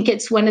do think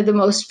it's one of the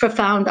most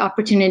profound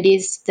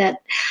opportunities that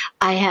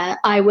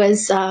I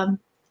was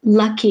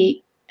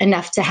lucky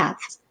enough to have.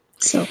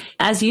 So,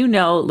 as you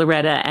know,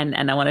 Loretta,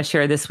 and I want to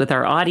share this with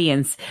our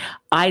audience,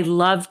 I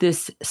love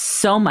this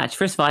so much.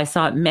 First of all, I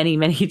saw it many,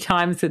 many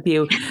times with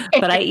you,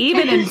 but I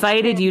even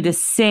invited you to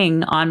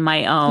sing on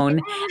my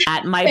own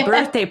at my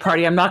birthday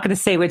party. I'm not going to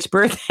say which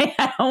birthday.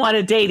 I don't want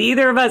to date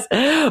either of us,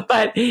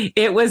 but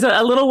it was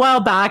a little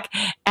while back,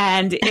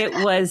 and it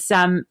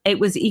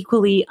was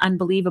equally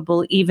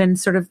unbelievable, even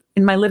sort of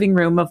in my living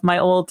room of my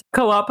old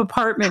co-op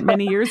apartment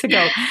many years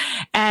ago.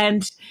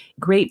 And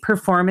great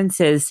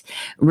performances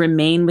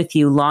remain with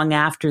you long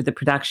after the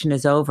production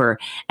is over.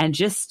 And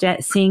just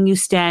seeing you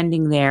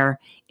standing there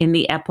in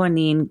the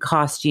Eponine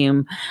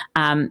costume,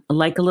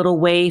 like a little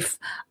waif,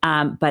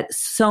 but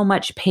so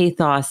much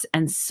pathos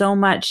and so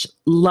much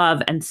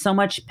love and so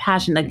much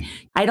passion. Like,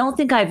 I don't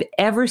think I've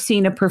ever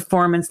seen a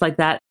performance like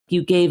that.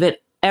 You gave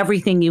it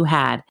everything you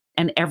had.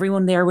 And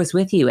everyone there was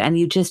with you, and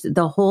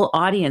the whole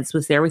audience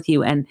was there with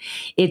you. And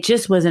it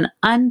just was an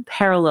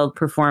unparalleled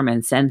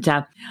performance. And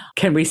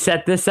can we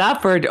set this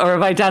up, or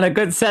have I done a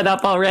good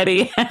setup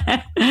already?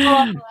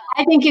 Well,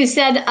 I think you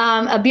said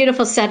a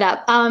beautiful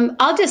setup.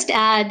 I'll just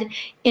add,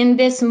 in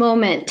this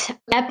moment,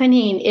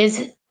 Eponine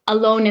is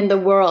alone in the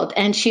world,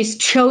 and she's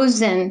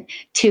chosen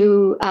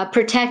to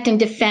protect and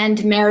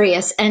defend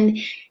Marius. And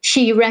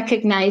she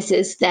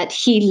recognizes that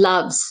he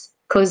loves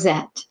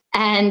Cosette.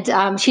 And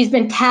she's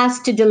been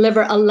tasked to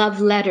deliver a love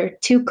letter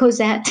to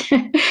Cosette.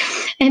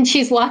 And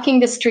she's walking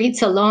the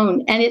streets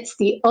alone. And it's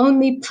the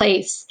only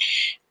place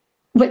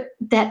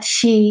that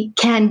she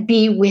can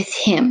be with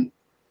him,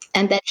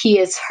 and that he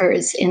is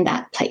hers in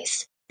that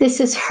place.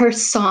 This is her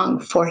song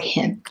for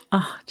him.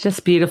 Oh,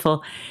 just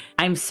beautiful.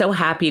 I'm so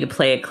happy to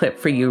play a clip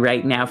for you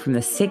right now from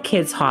the Sick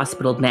Kids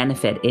Hospital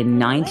benefit in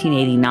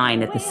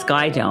 1989 at the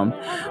Sky Dome,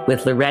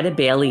 with Loretta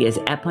Bailey as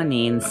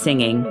Eponine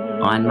singing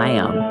On My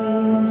Own.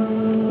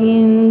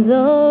 In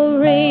the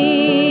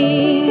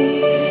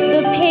rain,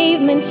 the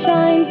pavement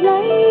shines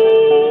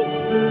like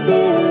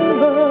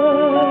silver.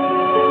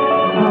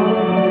 All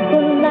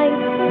the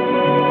lights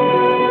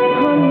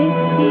on me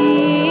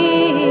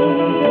see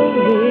the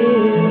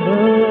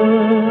river.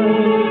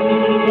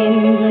 In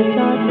the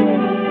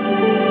darkness,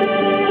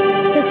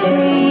 the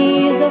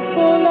trees are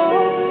full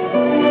of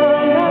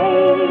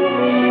sunlight,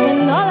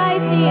 and all I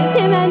see is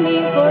him and me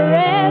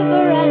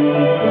forever and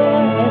forever.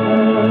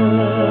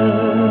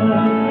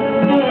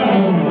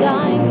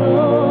 I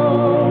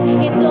know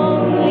it's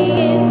only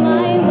in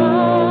my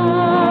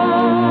mind.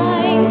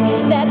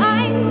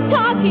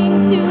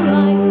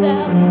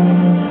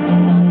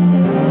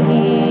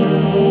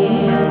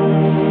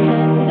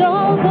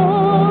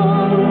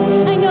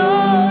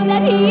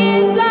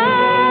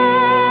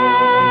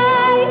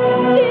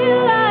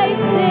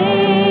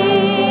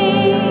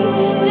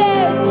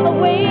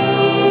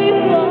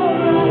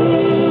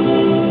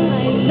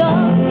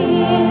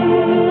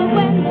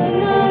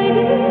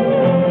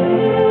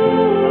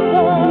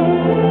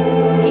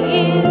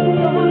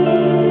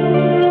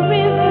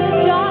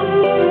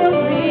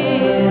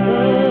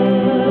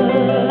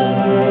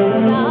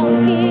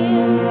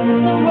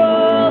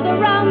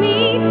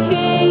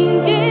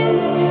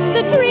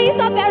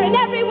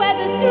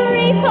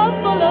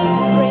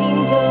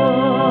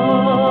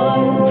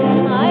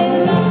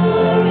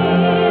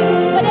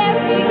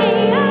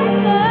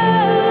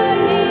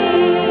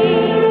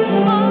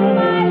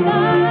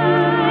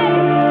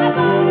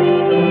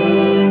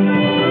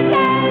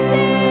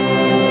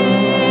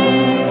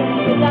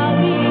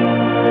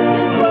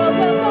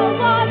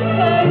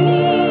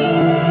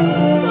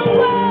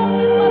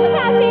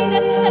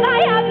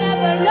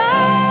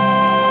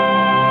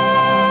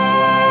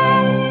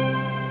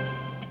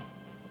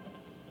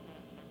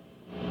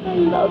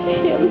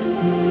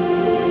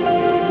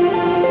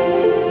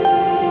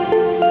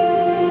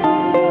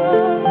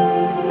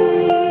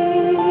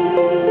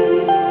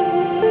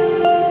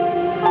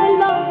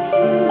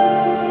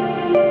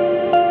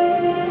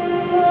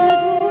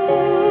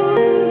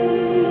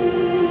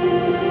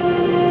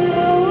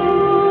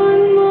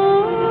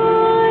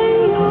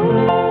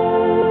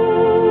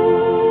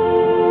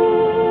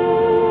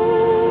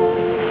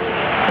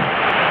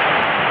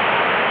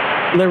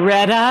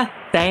 Loretta,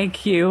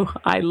 thank you.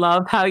 I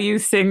love how you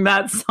sing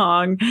that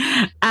song.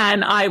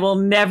 And I will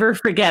never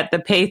forget the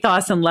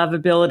pathos and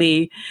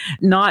lovability,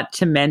 not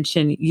to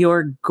mention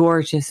your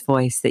gorgeous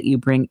voice that you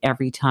bring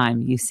every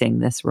time you sing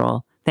this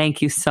role.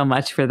 Thank you so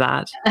much for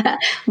that.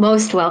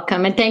 Most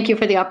welcome. And thank you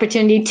for the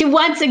opportunity to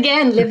once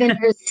again live in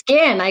her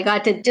skin. I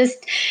got to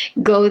just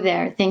go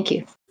there. Thank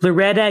you.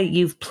 Loretta,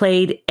 you've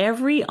played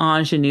every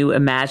ingenue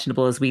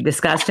imaginable, as we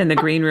discussed in the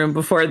green room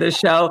before the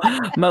show,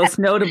 most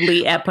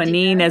notably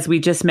Eponine, as we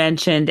just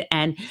mentioned.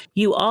 And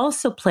you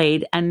also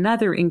played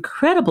another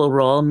incredible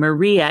role,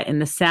 Maria, in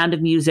The Sound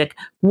of Music.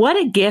 What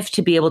a gift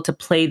to be able to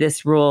play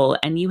this role.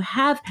 And you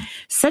have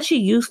such a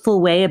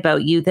youthful way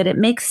about you that it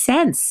makes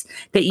sense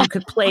that you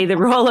could play the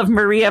role of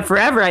Maria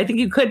forever. I think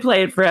you could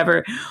play it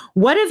forever.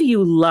 What have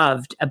you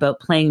loved about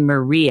playing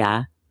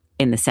Maria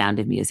in The Sound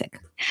of Music?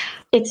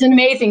 It's an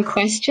amazing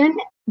question.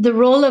 The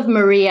role of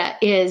Maria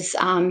is,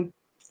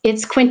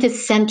 it's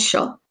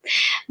quintessential.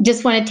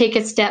 Just want to take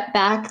a step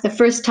back. The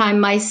first time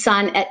my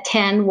son at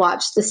 10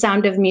 watched The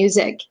Sound of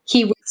Music,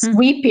 he was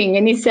weeping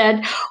and he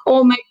said,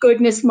 "Oh my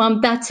goodness,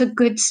 Mom, that's a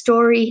good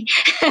story."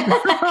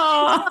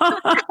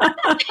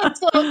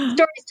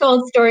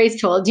 So stories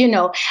told, you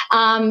know.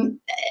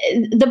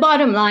 The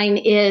bottom line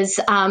is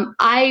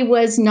I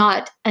was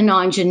not an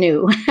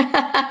ingenue.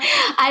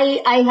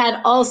 I had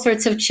all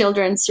sorts of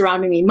children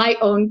surrounding me, my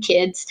own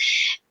kids.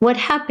 What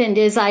happened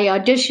is I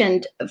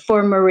auditioned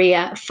for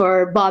Maria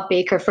for Bob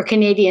Baker for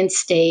Canadian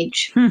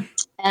Stage.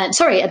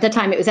 Sorry, at the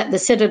time it was at the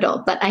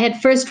Citadel, but I had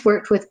first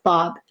worked with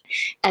Bob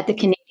at the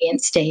Canadian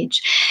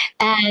Stage.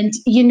 And,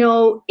 you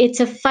know, it's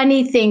a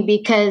funny thing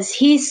because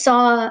he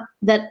saw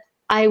that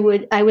I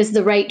was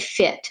the right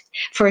fit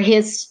for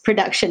his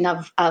production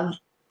of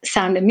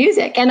Sound of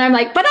Music. And I'm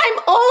like, but I'm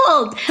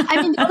old.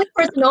 I mean, the only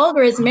person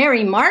older is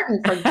Mary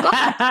Martin, for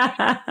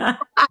God.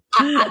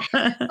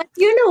 But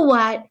you know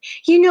what?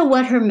 You know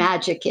what her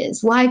magic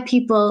is. Why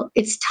people,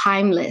 it's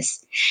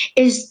timeless.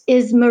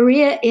 Is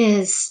Maria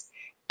is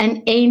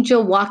an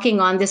angel walking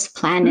on this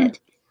planet.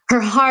 Her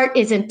heart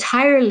is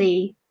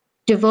entirely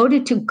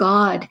devoted to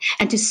God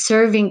and to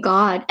serving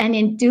God. And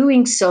in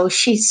doing so,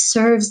 she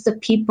serves the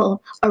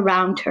people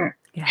around her.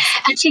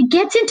 Yes. And she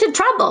gets into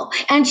trouble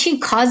and she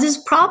causes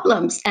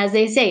problems, as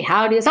they say.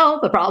 How do you solve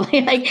a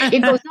problem? Like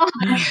it goes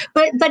on.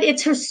 But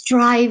it's her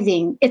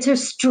striving. It's her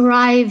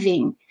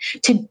striving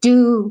to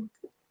do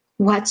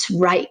what's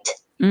right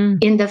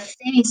in the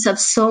face of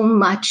so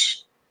much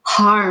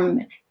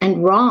harm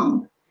and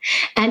wrong.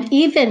 And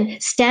even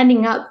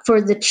standing up for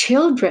the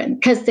children,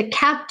 because the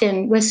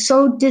captain was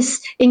so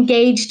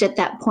disengaged at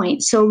that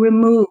point, so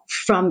removed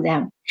from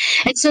them.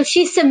 And so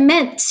she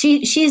cements,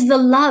 she's the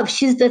love,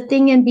 she's the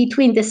thing in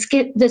between, the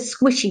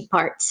squishy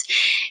parts.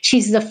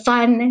 She's the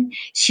fun,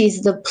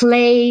 she's the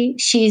play,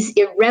 she's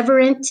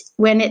irreverent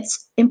when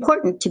it's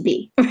important to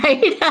be,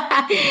 right?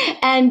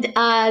 And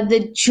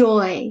the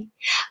joy.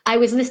 I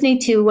was listening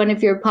to one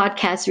of your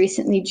podcasts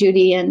recently,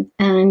 Judy,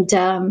 and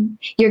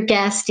your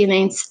guest,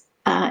 Elaine's,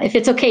 if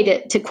it's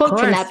okay to quote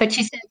from that, but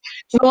she said,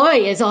 joy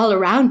is all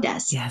around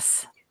us.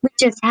 Yes. We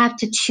just have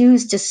to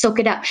choose to soak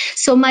it up.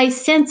 So my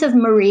sense of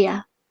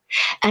Maria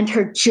and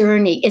her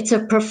journey, it's a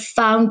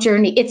profound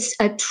journey. It's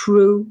a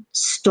true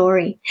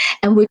story.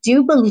 And would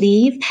you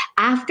believe,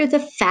 after the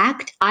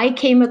fact, I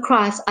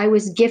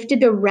was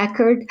gifted a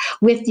record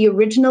with the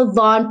original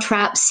Von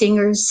Trapp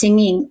singers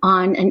singing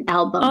on an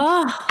album.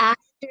 After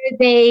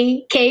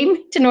they came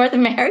to North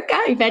America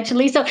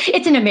eventually. So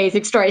it's an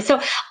amazing story.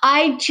 So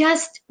I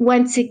just,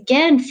 once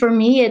again, for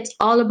me, it's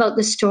all about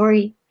the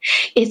story.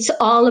 It's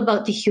all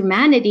about the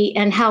humanity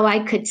and how I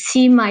could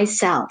see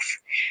myself.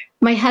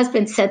 My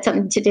husband said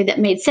something today that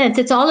made sense.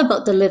 It's all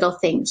about the little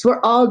things.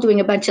 We're all doing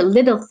a bunch of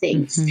little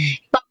things,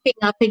 bumping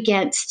up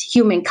against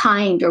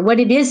humankind or what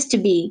it is to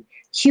be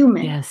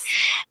human. Yes.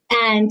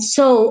 And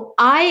so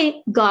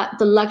I got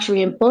the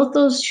luxury in both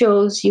those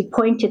shows you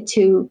pointed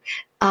to.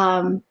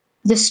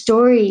 The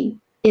story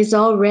is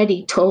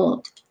already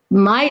told.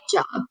 My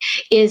job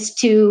is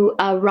to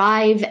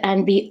arrive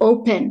and be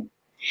open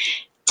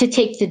to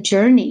take the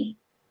journey,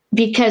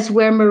 because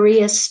where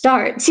Maria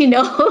starts, you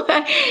know,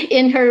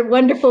 in her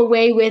wonderful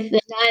way with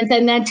the nuns,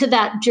 and then to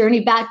that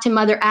journey back to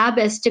Mother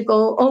Abbess to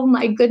go, oh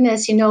my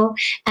goodness, you know,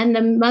 and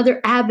the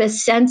Mother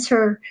Abbess sends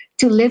her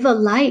to live a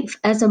life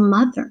as a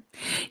mother.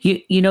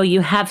 You know,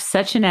 you have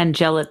such an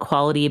angelic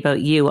quality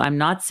about you. I'm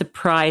not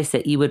surprised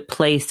that you would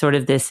play sort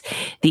of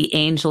the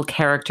angel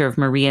character of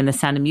Maria in The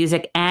Sound of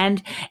Music.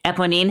 And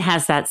Eponine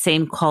has that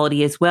same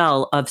quality as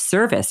well of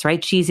service,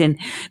 right? She's in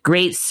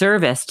great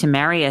service to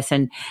Marius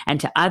and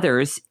to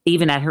others,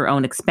 even at her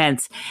own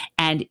expense.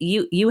 And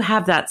you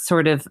have that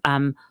sort of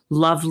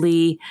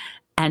lovely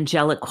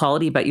angelic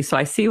quality about you. So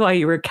I see why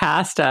you were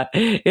cast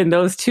in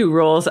those two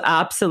roles.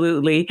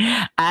 Absolutely.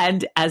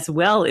 And as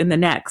well in the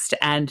next.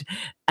 And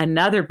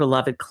another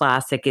beloved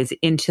classic is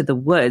Into the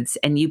Woods,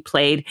 and you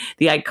played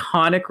the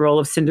iconic role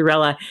of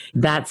Cinderella.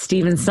 That's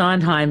Stephen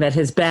Sondheim at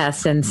his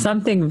best. And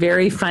something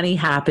very funny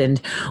happened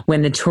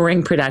when the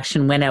touring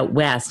production went out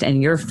west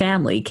and your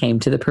family came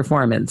to the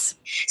performance.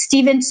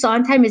 Stephen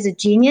Sondheim is a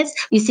genius.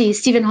 You see,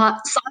 Stephen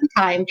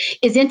Sondheim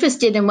is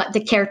interested in what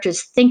the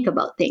characters think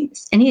about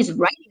things, and he's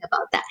writing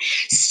about that.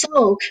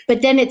 So,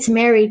 but then it's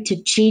married to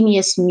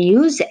genius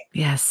music.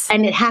 Yes.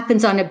 And it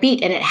happens on a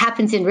beat, and it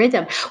happens in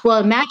rhythm. Well,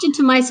 imagine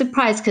to my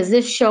surprise, because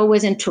this show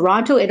was in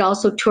Toronto, it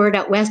also toured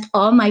out west.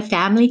 All my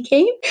family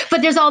came,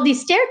 but there's all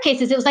these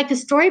staircases. It was like a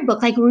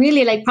storybook, like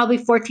really, like probably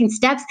 14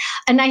 steps.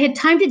 And I had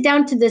timed it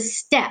down to the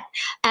step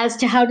as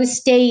to how to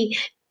stay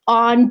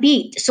on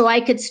beat, so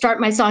I could start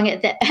my song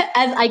as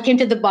I came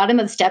to the bottom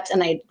of the steps,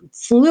 and I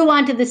flew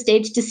onto the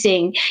stage to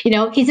sing.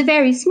 He's a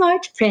very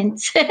smart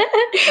prince.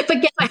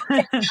 But guess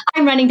what?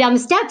 I'm running down the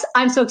steps.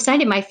 I'm so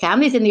excited. My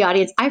family's in the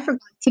audience. I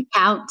forgot to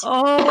count.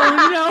 Oh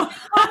no!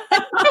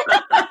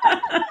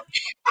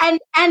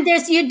 and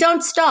you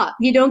don't stop.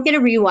 You don't get a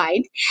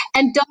rewind.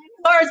 And Don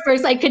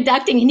Forsberg's like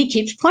conducting, and he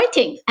keeps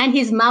pointing, and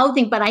he's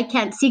mouthing, but I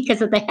can't see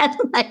because of the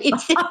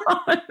headlights. Oh,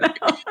 no.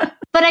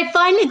 But I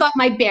finally got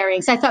my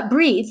bearings. I thought,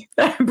 breathe.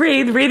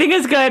 Breathing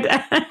is good.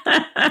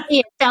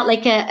 It felt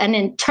like an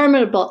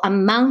interminable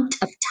amount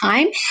of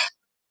time.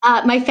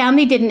 My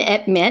family didn't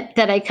admit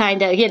that I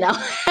kind of,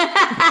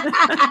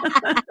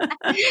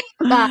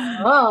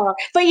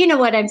 but you know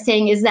what I'm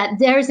saying is that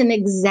there's an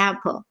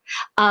example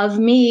of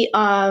me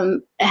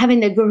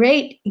having the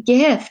great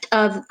gift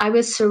of, I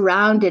was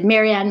surrounded.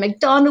 Marianne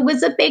McDonald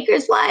was a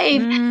baker's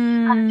wife.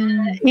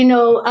 I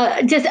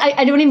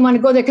don't even want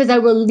to go there because I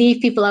will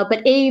leave people out,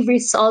 but Avery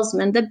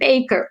Salzman, the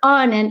baker,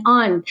 on and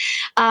on.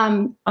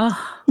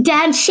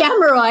 Dan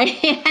Shamroy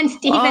and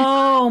Stephen.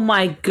 Oh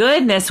my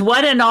goodness.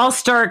 What an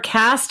all-star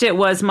cast it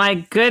was. My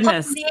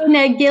goodness.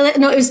 Paulina Gillett.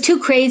 No, it was too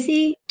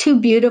crazy, too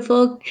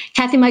beautiful.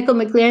 Kathy Michael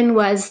McGlynn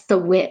was the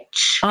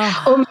witch.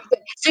 Oh my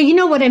goodness. So you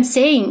know what I'm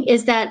saying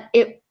is that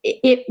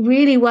it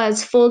really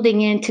was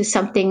folding into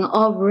something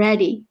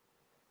already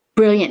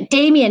brilliant.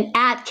 Damian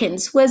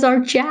Atkins was our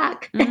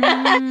Jack.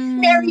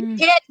 Mary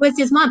Pitt was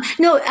his mom.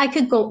 No, I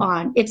could go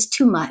on. It's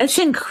too much. It's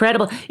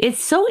incredible.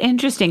 It's so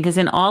interesting because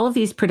in all of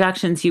these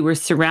productions, you were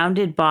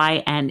surrounded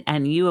by,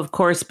 and you, of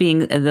course, being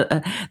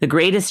the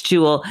greatest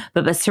jewel,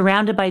 but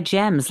surrounded by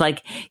gems.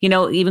 Like,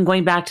 even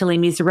going back to Les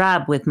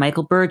Miserables with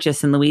Michael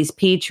Burgess and Louise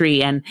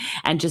Petrie and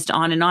just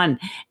on.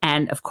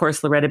 And of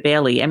course, Loretta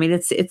Bailey. I mean,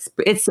 it's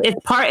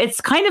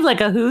kind of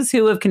like a who's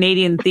who of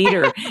Canadian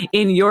theater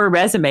in your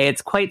resume.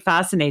 It's quite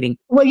fascinating.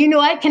 Well, you know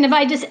what? If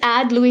I just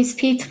add Louise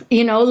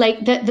Petrie,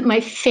 my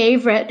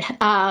favorite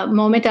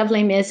moment of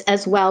Les Mis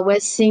as well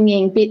was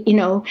singing,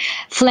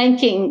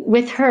 flanking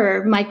with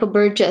her, Michael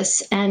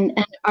Burgess, and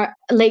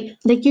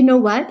you know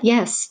what?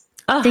 Yes.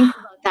 Think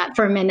about that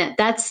for a minute.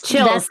 That's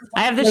chills.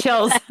 I have the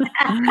chills.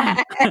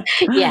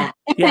 Yeah.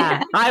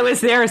 Yeah. I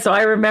was there, so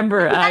I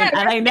remember,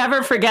 and I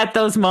never forget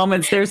those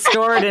moments. They're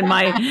stored in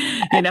my,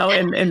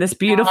 in this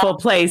beautiful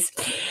place.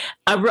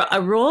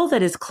 A role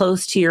that is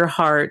close to your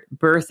heart,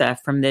 Bertha,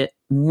 from the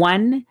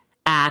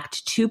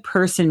one-act,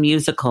 two-person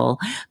musical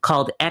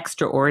called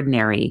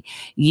Extraordinary.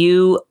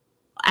 You,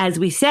 as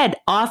we said,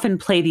 often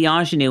play the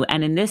ingenue.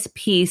 And in this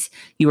piece,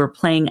 you were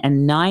playing a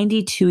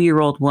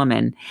 92-year-old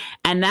woman.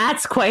 And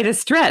that's quite a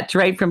stretch,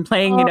 right? From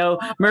playing,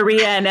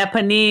 Maria and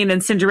Eponine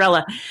and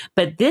Cinderella.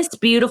 But this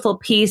beautiful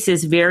piece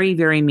is very,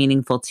 very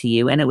meaningful to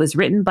you. And it was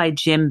written by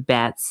Jim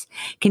Betts.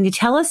 Can you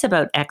tell us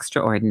about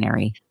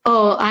Extraordinary?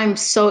 Oh, I'm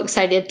so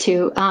excited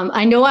to.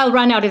 I know I'll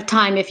run out of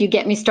time if you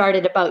get me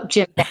started about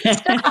Jim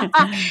Betts.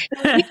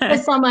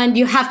 He's someone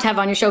you have to have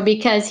on your show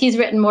because he's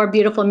written more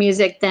beautiful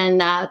music than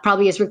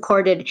probably is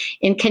recorded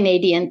in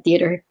Canadian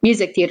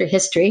music theater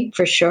history,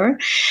 for sure.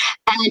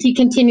 And he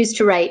continues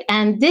to write.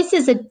 And this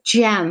is a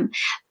gem.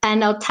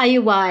 And I'll tell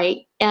you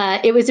why.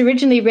 It was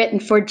originally written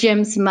for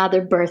Jim's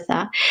mother,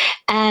 Bertha.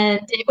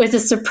 And it was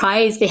a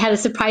surprise. They had a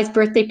surprise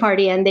birthday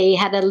party and they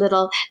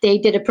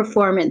did a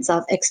performance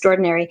of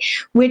Extraordinary,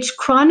 which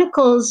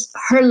chronicles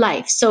her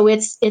life. So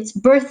it's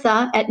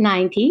Bertha at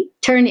 90,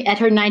 at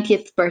her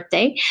 90th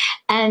birthday,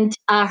 and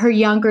her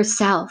younger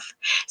self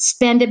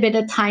spend a bit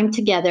of time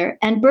together.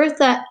 And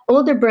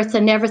older Bertha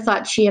never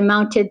thought she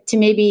amounted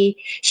to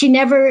she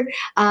never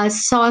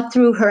saw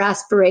through her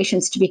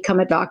aspirations to become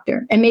a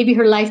doctor. And maybe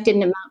her life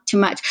didn't amount to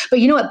much. But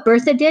you know what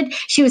Bertha did?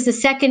 She was the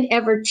second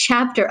ever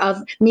chapter of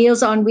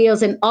Meals on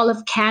Wheels in all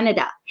of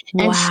Canada.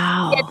 And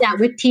she did that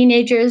with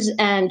teenagers,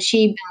 and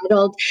she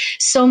battled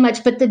so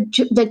much. But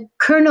the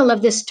kernel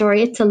of this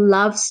story, it's a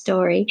love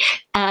story,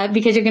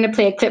 because you're going to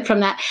play a clip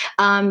from that.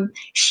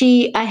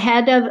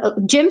 Ahead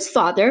of Jim's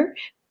father,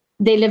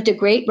 they lived a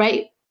great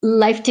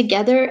life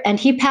together, and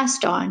he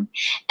passed on.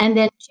 And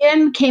then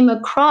Jim came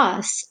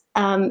across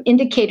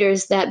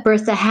indicators that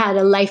Bertha had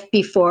a life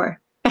before.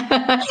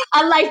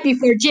 A life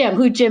before Jim,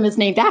 who Jim is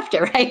named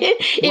after, right?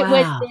 It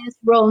was this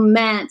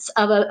romance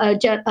of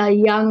a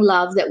young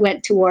love that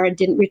went to war and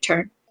didn't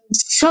return.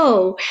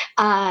 So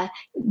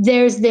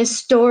there's this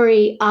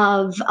story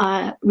of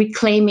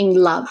reclaiming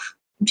love.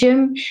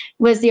 Jim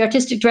was the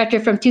artistic director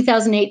from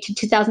 2008 to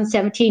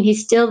 2017.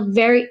 He's still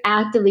very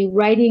actively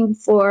writing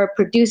for,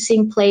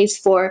 producing plays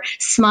for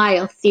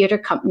Smile Theatre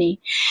Company.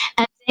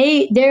 And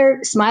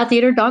they're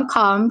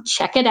smiletheater.com.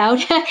 Check it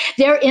out.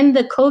 They're in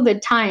the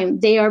COVID time.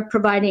 They are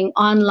providing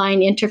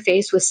online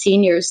interface with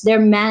seniors. Their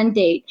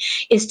mandate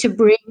is to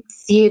bring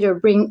theater,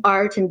 bring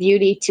art and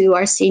beauty to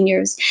our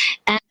seniors.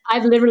 And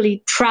I've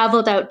literally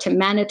traveled out to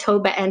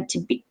Manitoba and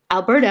to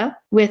Alberta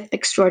with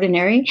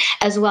Extraordinary,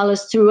 as well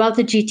as throughout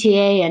the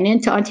GTA and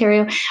into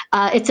Ontario.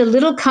 It's a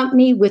little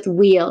company with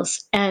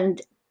wheels,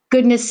 and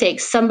goodness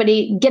sakes,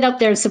 somebody get out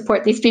there and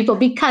support these people,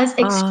 because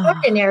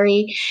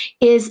Extraordinary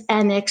is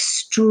an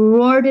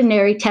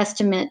extraordinary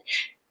testament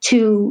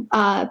to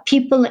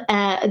people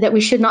that we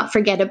should not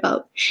forget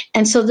about.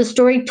 And so the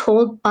story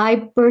told by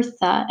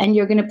Bertha, and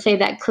you're going to play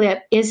that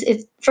clip,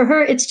 is for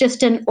her, it's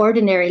just an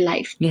ordinary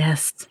life.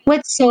 Yes.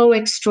 What's so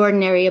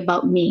extraordinary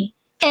about me?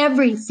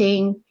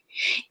 Everything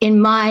in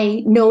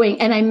my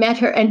knowing, and I met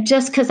her, and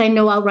just because I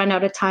know I'll run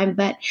out of time,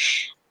 but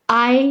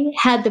I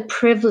had the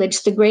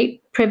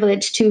great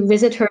privilege to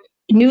visit her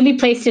newly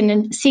placed in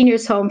a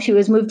senior's home. She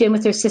was moved in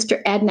with her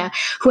sister Edna,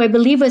 who I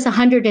believe was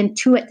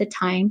 102 at the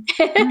time.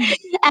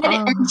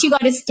 And she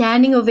got a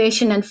standing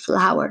ovation and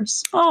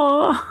flowers.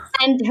 Oh.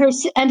 And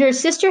her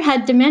sister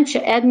had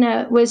dementia.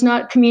 Edna was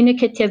not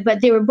communicative,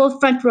 but they were both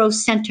front row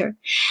center.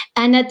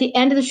 And at the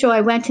end of the show,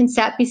 I went and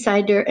sat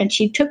beside her, and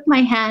she took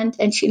my hand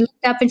and she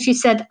looked up and she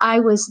said, "I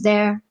was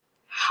there.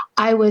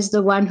 I was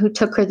the one who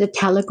took her the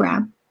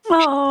telegram."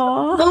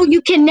 Oh,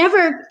 you can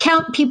never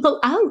count people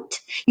out.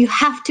 You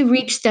have to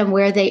reach them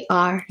where they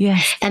are.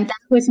 Yes. And that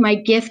was my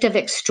gift of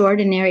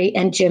Extraordinary,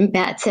 and Jim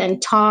Betts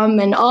and Tom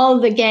and all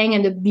the gang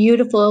and the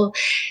beautiful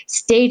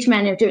stage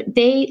manager.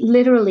 They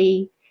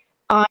literally,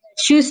 on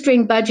a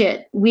shoestring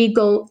budget, we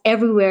go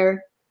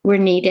everywhere we're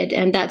needed.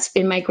 And that's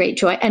been my great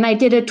joy. And I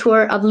did a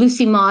tour of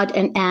Lucy Maud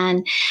and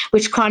Anne,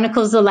 which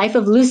chronicles the life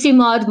of Lucy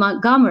Maud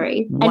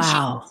Montgomery. Wow. And she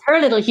was her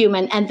little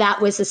human. And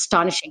that was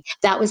astonishing.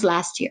 That was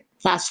last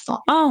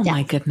fall. Oh,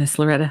 my goodness,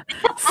 Loretta.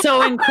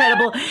 So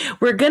incredible.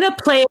 We're going to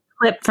play a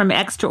clip from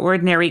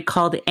Extraordinary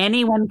called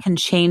 "Anyone Can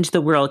Change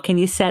the World." Can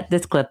you set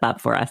this clip up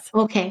for us?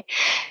 Okay.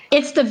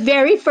 It's the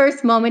very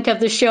first moment of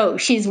the show.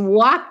 She's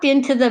walked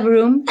into the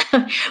room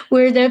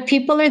where the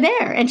people are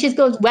there. And she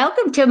goes,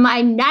 "Welcome to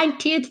my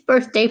 90th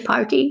birthday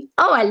party.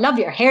 Oh, I love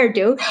your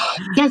hairdo."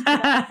 Yes.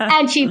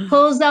 And she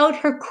pulls out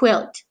her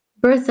quilt.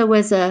 Bertha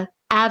was an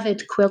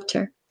avid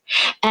quilter.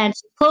 And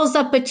she pulls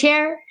up a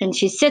chair and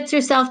she sits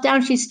herself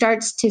down. She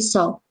starts to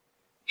sew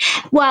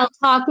while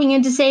talking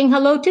and saying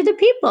hello to the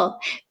people.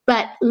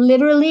 But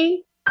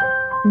literally,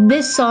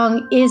 this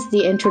song is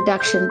the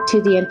introduction to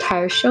the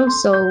entire show.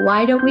 So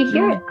why don't we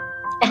hear it?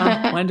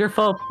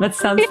 Wonderful. That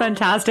sounds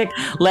fantastic.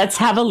 Let's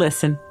have a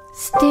listen.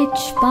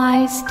 Stitch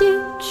by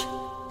stitch,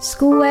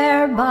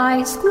 square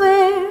by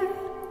square,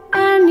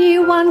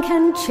 anyone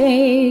can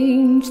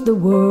change the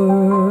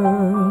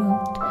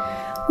world.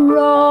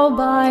 Row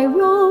by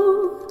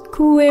row,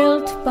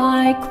 quilt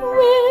by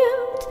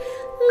quilt,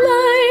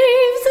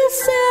 lives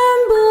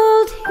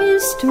assembled,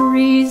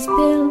 histories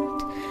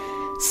built.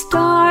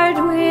 Start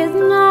with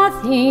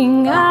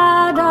nothing,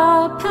 add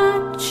a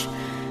patch,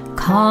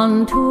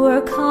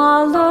 contour,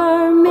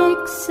 color,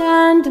 mix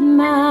and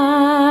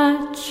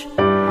match.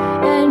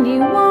 Any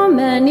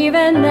woman,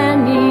 even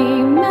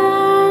any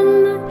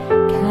man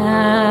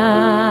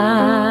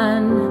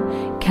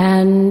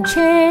can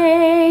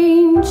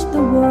change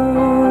the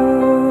world.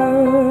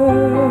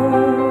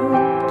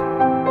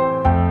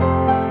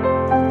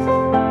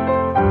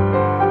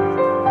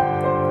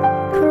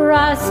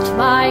 Crust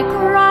by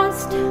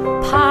crust,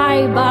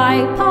 pie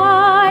by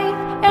pie,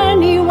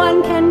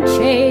 anyone can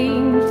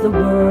change the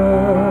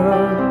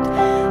world.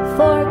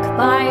 Fork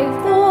by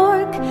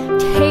fork,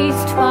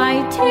 taste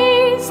by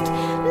taste,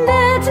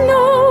 let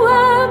no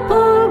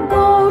apple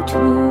go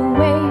to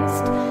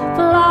waste.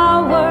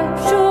 Flour,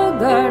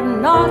 sugar,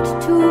 not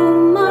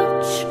too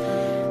much,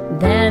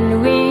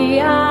 then we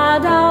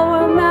add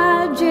our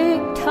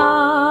magic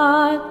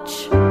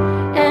touch.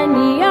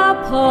 Any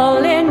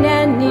apple in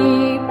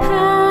any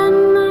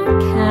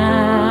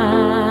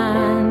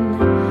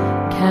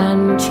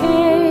can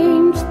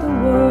change the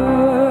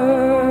world.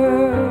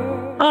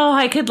 Oh,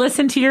 I could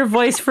listen to your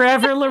voice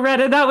forever,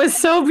 Loretta. That was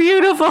so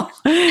beautiful.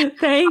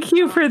 Thank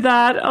you for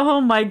that.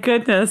 Oh, my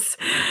goodness.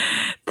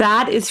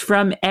 That is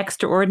from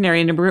Extraordinary.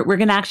 And we're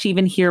going to actually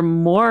even hear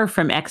more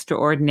from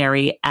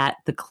Extraordinary at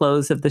the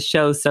close of the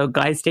show. So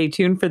guys, stay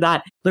tuned for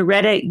that.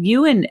 Loretta,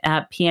 you and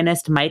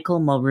pianist Michael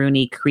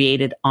Mulrooney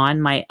created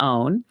On My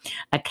Own,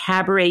 a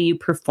cabaret you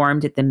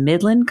performed at the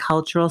Midland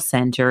Cultural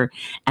Center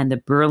and the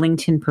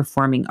Burlington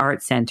Performing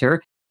Arts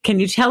Center. Can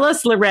you tell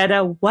us,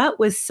 Loretta, what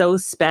was so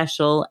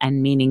special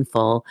and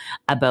meaningful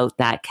about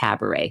that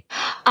cabaret?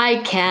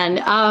 I can.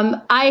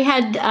 I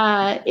had,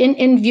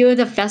 in view of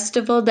the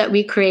festival that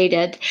we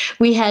created,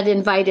 we had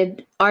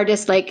invited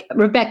artists like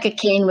Rebecca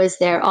Kane was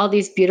there, all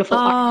these beautiful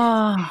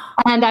artists.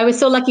 And I was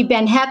so lucky.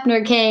 Ben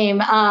Heppner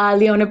came,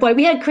 Leona Boyd.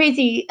 We had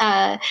crazy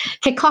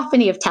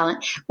cacophony of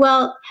talent.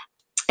 Well,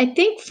 I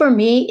think for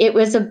me, it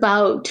was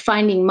about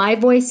finding my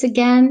voice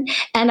again.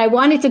 And I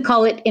wanted to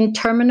call it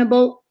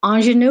interminable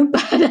ingenue.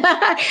 But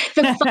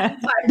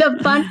the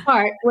fun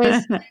part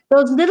was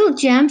those little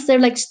gems. They're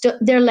like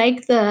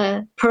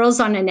the pearls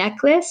on a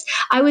necklace.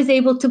 I was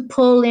able to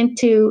pull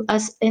into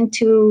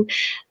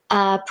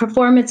a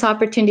performance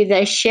opportunity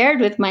that I shared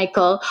with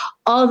Michael,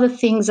 all the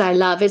things I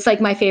love. It's like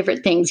my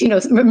favorite things.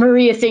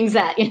 Maria sings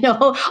that,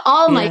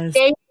 all my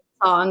favorite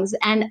songs,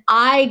 and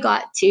I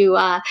got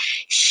to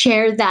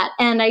share that,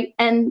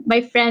 and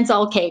my friends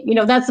all came.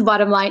 That's the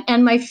bottom line,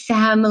 and my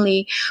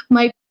family,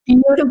 my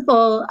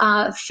beautiful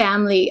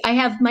family. I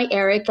have my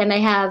Eric, and I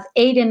have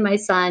Aiden, my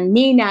son,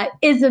 Nina,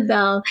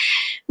 Isabel,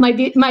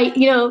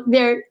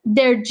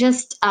 they're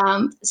just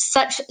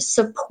such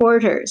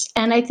supporters.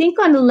 And I think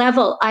on a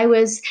level, I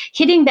was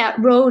hitting that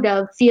road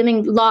of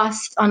feeling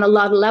lost on a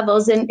lot of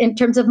levels in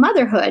terms of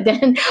motherhood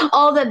and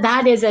all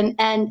that is. And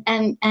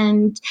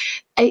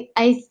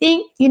I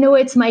think,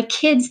 it's my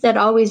kids that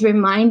always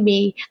remind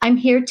me I'm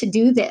here to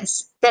do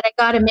this, that I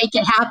got to make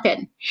it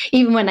happen.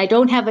 Even when I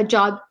don't have a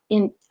job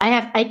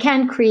I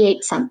can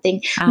create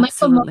something.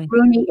 Absolutely. Michael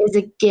Mulrooney is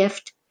a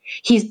gift.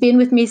 He's been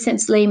with me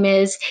since Les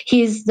Mis.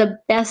 He's the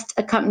best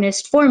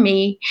accompanist for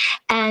me.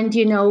 And,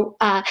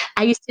 I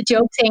used to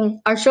joke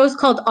saying our show's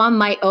called On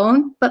My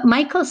Own, but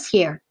Michael's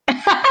here.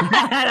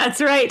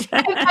 That's right.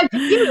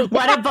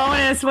 What a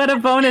bonus. What a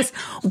bonus.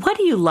 What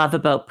do you love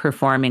about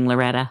performing,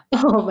 Loretta?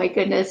 Oh, my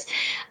goodness.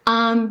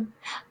 I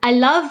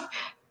love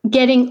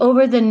getting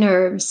over the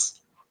nerves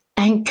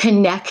and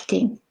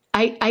connecting.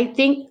 I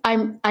think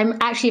I'm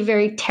actually a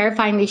very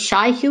terrifyingly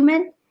shy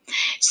human.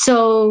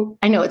 So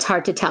I know it's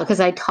hard to tell because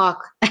I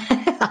talk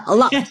a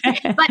lot,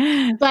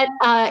 but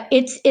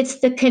it's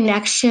the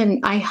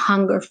connection I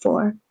hunger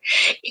for.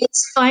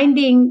 It's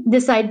finding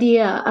this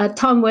idea.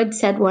 Tom Wood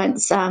said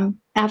once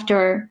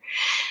after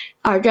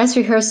our dress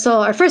rehearsal,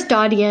 our first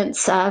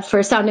audience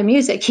for Sound of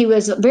Music, he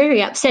was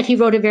very upset. He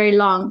wrote a very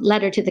long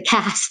letter to the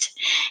cast.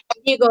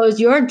 And he goes,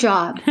 your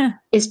job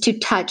is to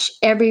touch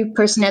every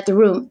person at the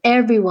room.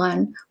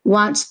 Everyone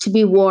wants to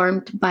be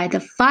warmed by the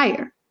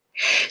fire.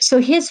 So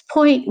his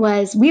point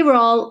was we were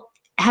all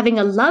having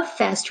a love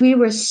fest. We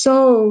were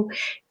so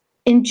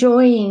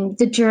enjoying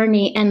the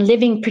journey and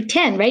living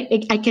pretend, right?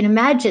 I can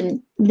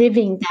imagine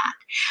living that.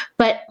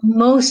 But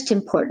most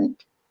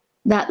important,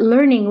 that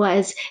learning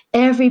was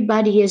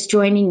everybody is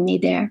joining me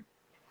there.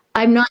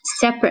 I'm not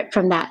separate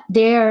from that.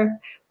 They're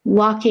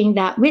walking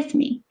that with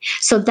me.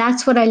 So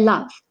that's what I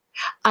love.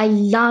 I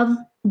love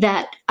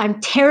that. I'm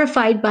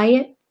terrified by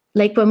it.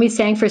 Like when we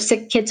sang for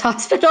Sick Kids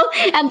Hospital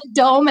and the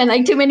Dome and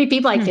like too many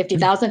people, like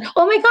 50,000.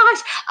 Oh my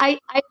gosh,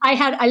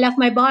 I left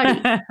my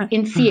body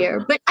in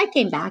fear, but I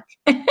came back.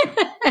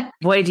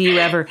 Boy, do you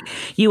ever.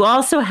 You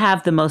also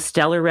have the most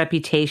stellar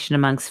reputation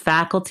amongst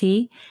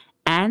faculty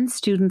and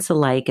students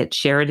alike at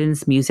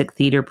Sheridan's Music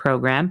Theater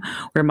program,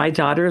 where my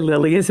daughter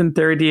Lily is in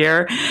third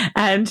year.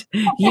 And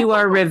you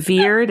are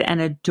revered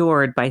and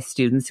adored by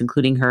students,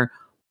 including her.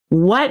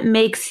 What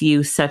makes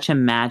you such a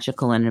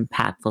magical and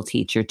impactful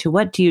teacher? To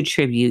what do you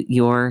attribute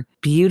your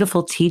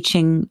beautiful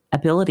teaching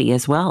ability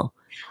as well?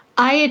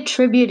 I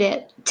attribute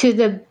it to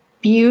the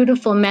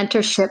beautiful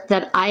mentorship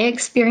that I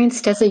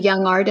experienced as a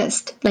young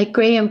artist. Like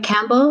Graham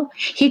Campbell,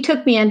 he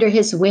took me under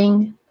his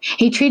wing.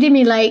 He treated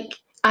me like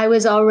I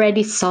was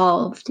already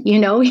solved.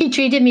 He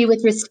treated me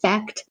with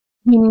respect.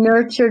 He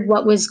nurtured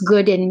what was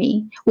good in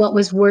me, what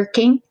was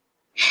working.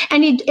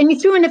 And he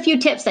threw in a few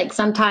tips, like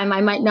sometime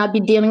I might not be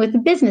dealing with the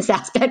business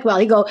aspect. Well,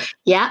 he go,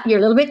 yeah, you're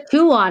a little bit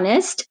too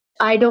honest.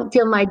 I don't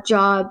feel my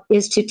job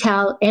is to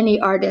tell any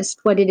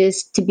artist what it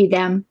is to be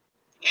them.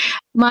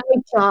 My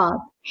job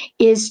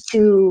is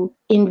to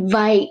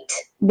invite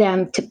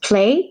them to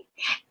play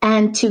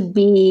and to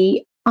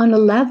be on a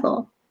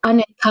level,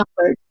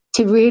 unencumbered,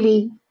 to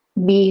really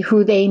be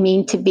who they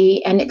mean to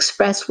be and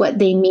express what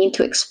they mean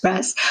to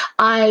express.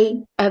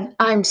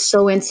 I'm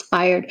so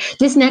inspired.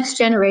 This next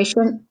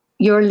generation,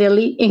 your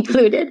Lily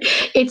included,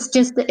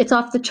 it's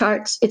off the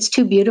charts. It's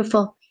too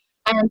beautiful.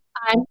 And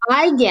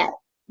I get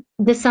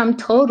the sum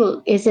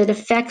total is it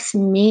affects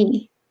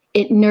me.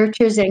 It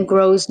nurtures and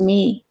grows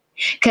me.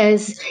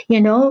 Because,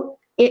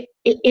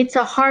 it's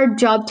a hard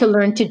job to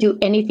learn to do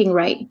anything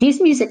right. These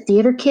music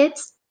theater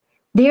kids,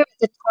 they're at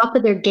the top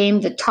of their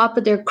game, the top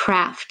of their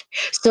craft.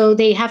 So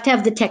they have to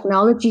have the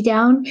technology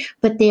down,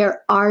 but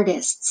they're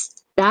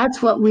artists.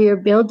 That's what we are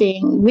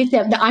building with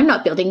them. I'm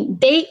not building.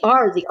 They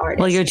are the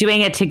artists. Well, you're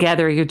doing it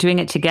together. You're doing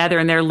it together,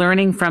 and they're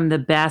learning from the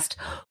best.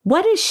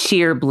 What is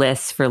sheer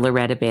bliss for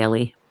Loretta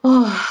Bailey?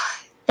 Oh,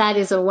 that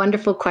is a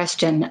wonderful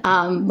question.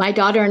 My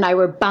daughter and I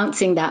were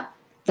bouncing that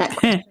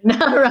question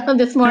around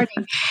this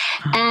morning.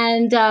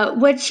 And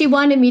what she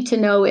wanted me to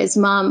know is,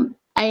 Mom,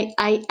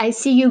 I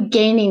see you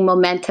gaining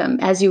momentum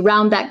as you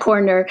round that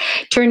corner,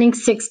 turning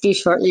 60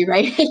 shortly,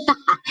 right?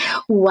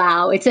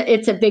 Wow, it's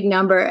a big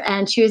number.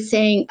 And she was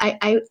saying,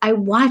 I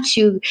watch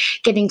you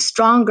getting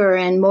stronger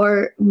and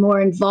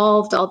more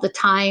involved all the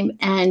time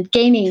and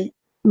gaining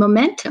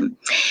momentum.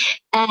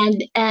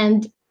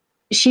 And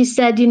she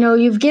said,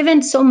 you've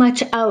given so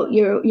much out.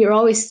 You're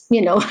always,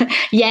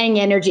 yang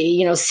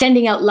energy,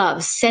 sending out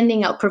love,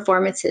 sending out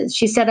performances.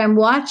 She said, I'm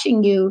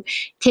watching you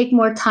take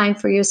more time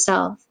for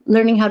yourself,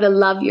 learning how to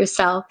love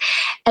yourself.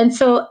 And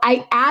so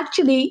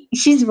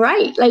she's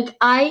right. Like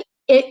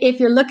if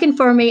you're looking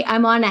for me,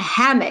 I'm on a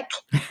hammock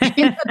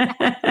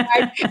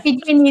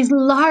between these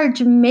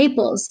large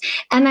maples,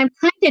 and I'm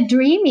kind of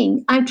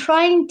dreaming. I'm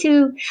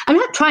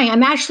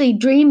actually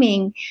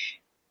dreaming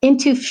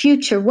into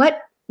future.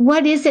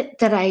 What is it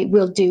that I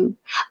will do?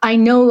 I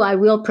know I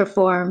will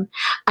perform.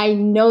 I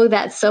know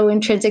that's so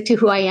intrinsic to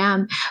who I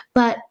am,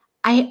 but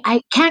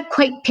I can't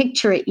quite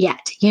picture it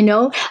yet.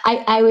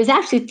 I was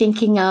actually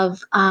thinking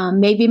of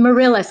maybe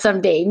Marilla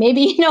someday.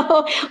 Maybe,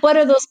 what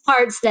are those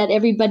parts that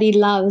everybody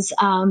loves?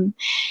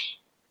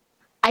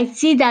 I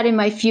see that in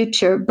my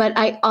future, but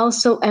I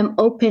also am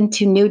open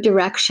to new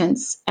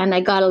directions, and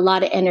I got a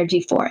lot of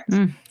energy for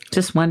it.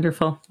 Just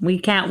wonderful. We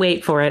can't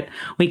wait for it.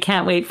 We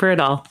can't wait for it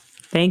all.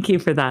 Thank you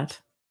for that.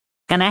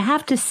 And I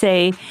have to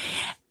say,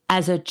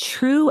 as a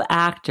true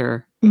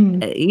actor,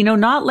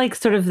 not like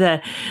sort of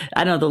the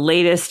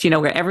latest,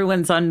 where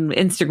everyone's on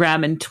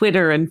Instagram and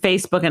Twitter and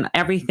Facebook and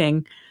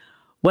everything.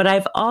 What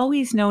I've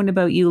always known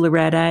about you,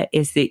 Loretta,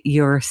 is that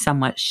you're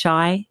somewhat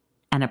shy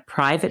and a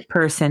private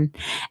person.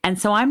 And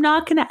so I'm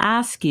not going to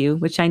ask you,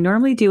 which I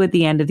normally do at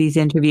the end of these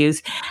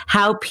interviews,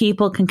 how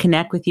people can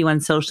connect with you on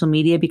social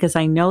media, because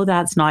I know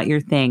that's not your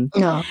thing.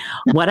 No.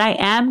 What I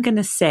am going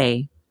to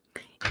say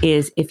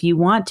is, if you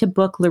want to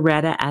book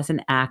Loretta as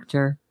an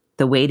actor,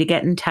 the way to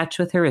get in touch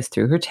with her is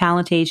through her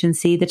talent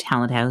agency, The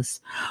Talent House,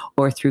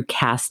 or through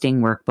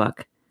Casting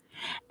Workbook.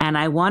 And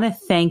I want to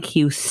thank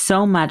you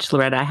so much,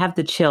 Loretta. I have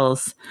the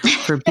chills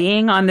for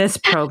being on this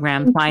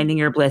program, Finding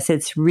Your Bliss.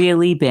 It's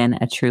really been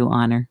a true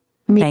honor.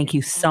 Thank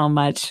you so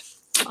much.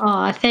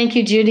 Oh, thank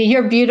you, Judy.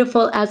 You're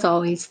beautiful as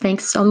always.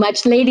 Thanks so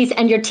much, ladies,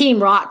 and your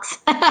team rocks.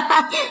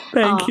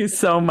 Thank you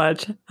so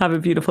much. Have a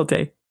beautiful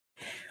day.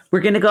 We're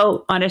going to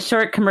go on a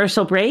short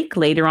commercial break.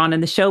 Later on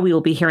in the show, we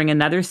will be hearing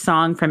another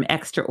song from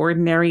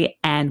Extraordinary,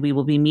 and we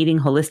will be meeting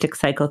holistic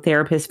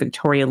psychotherapist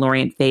Victoria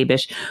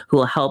Lorient-Fabish, who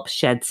will help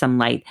shed some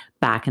light.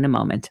 Back in a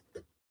moment.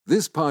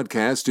 This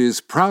podcast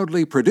is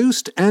proudly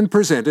produced and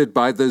presented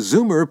by the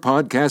Zoomer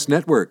Podcast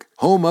Network,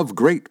 home of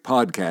great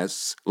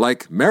podcasts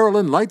like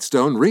Marilyn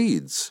Lightstone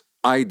Reads,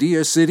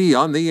 Idea City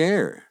on the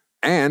Air,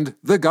 and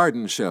The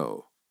Garden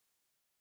Show.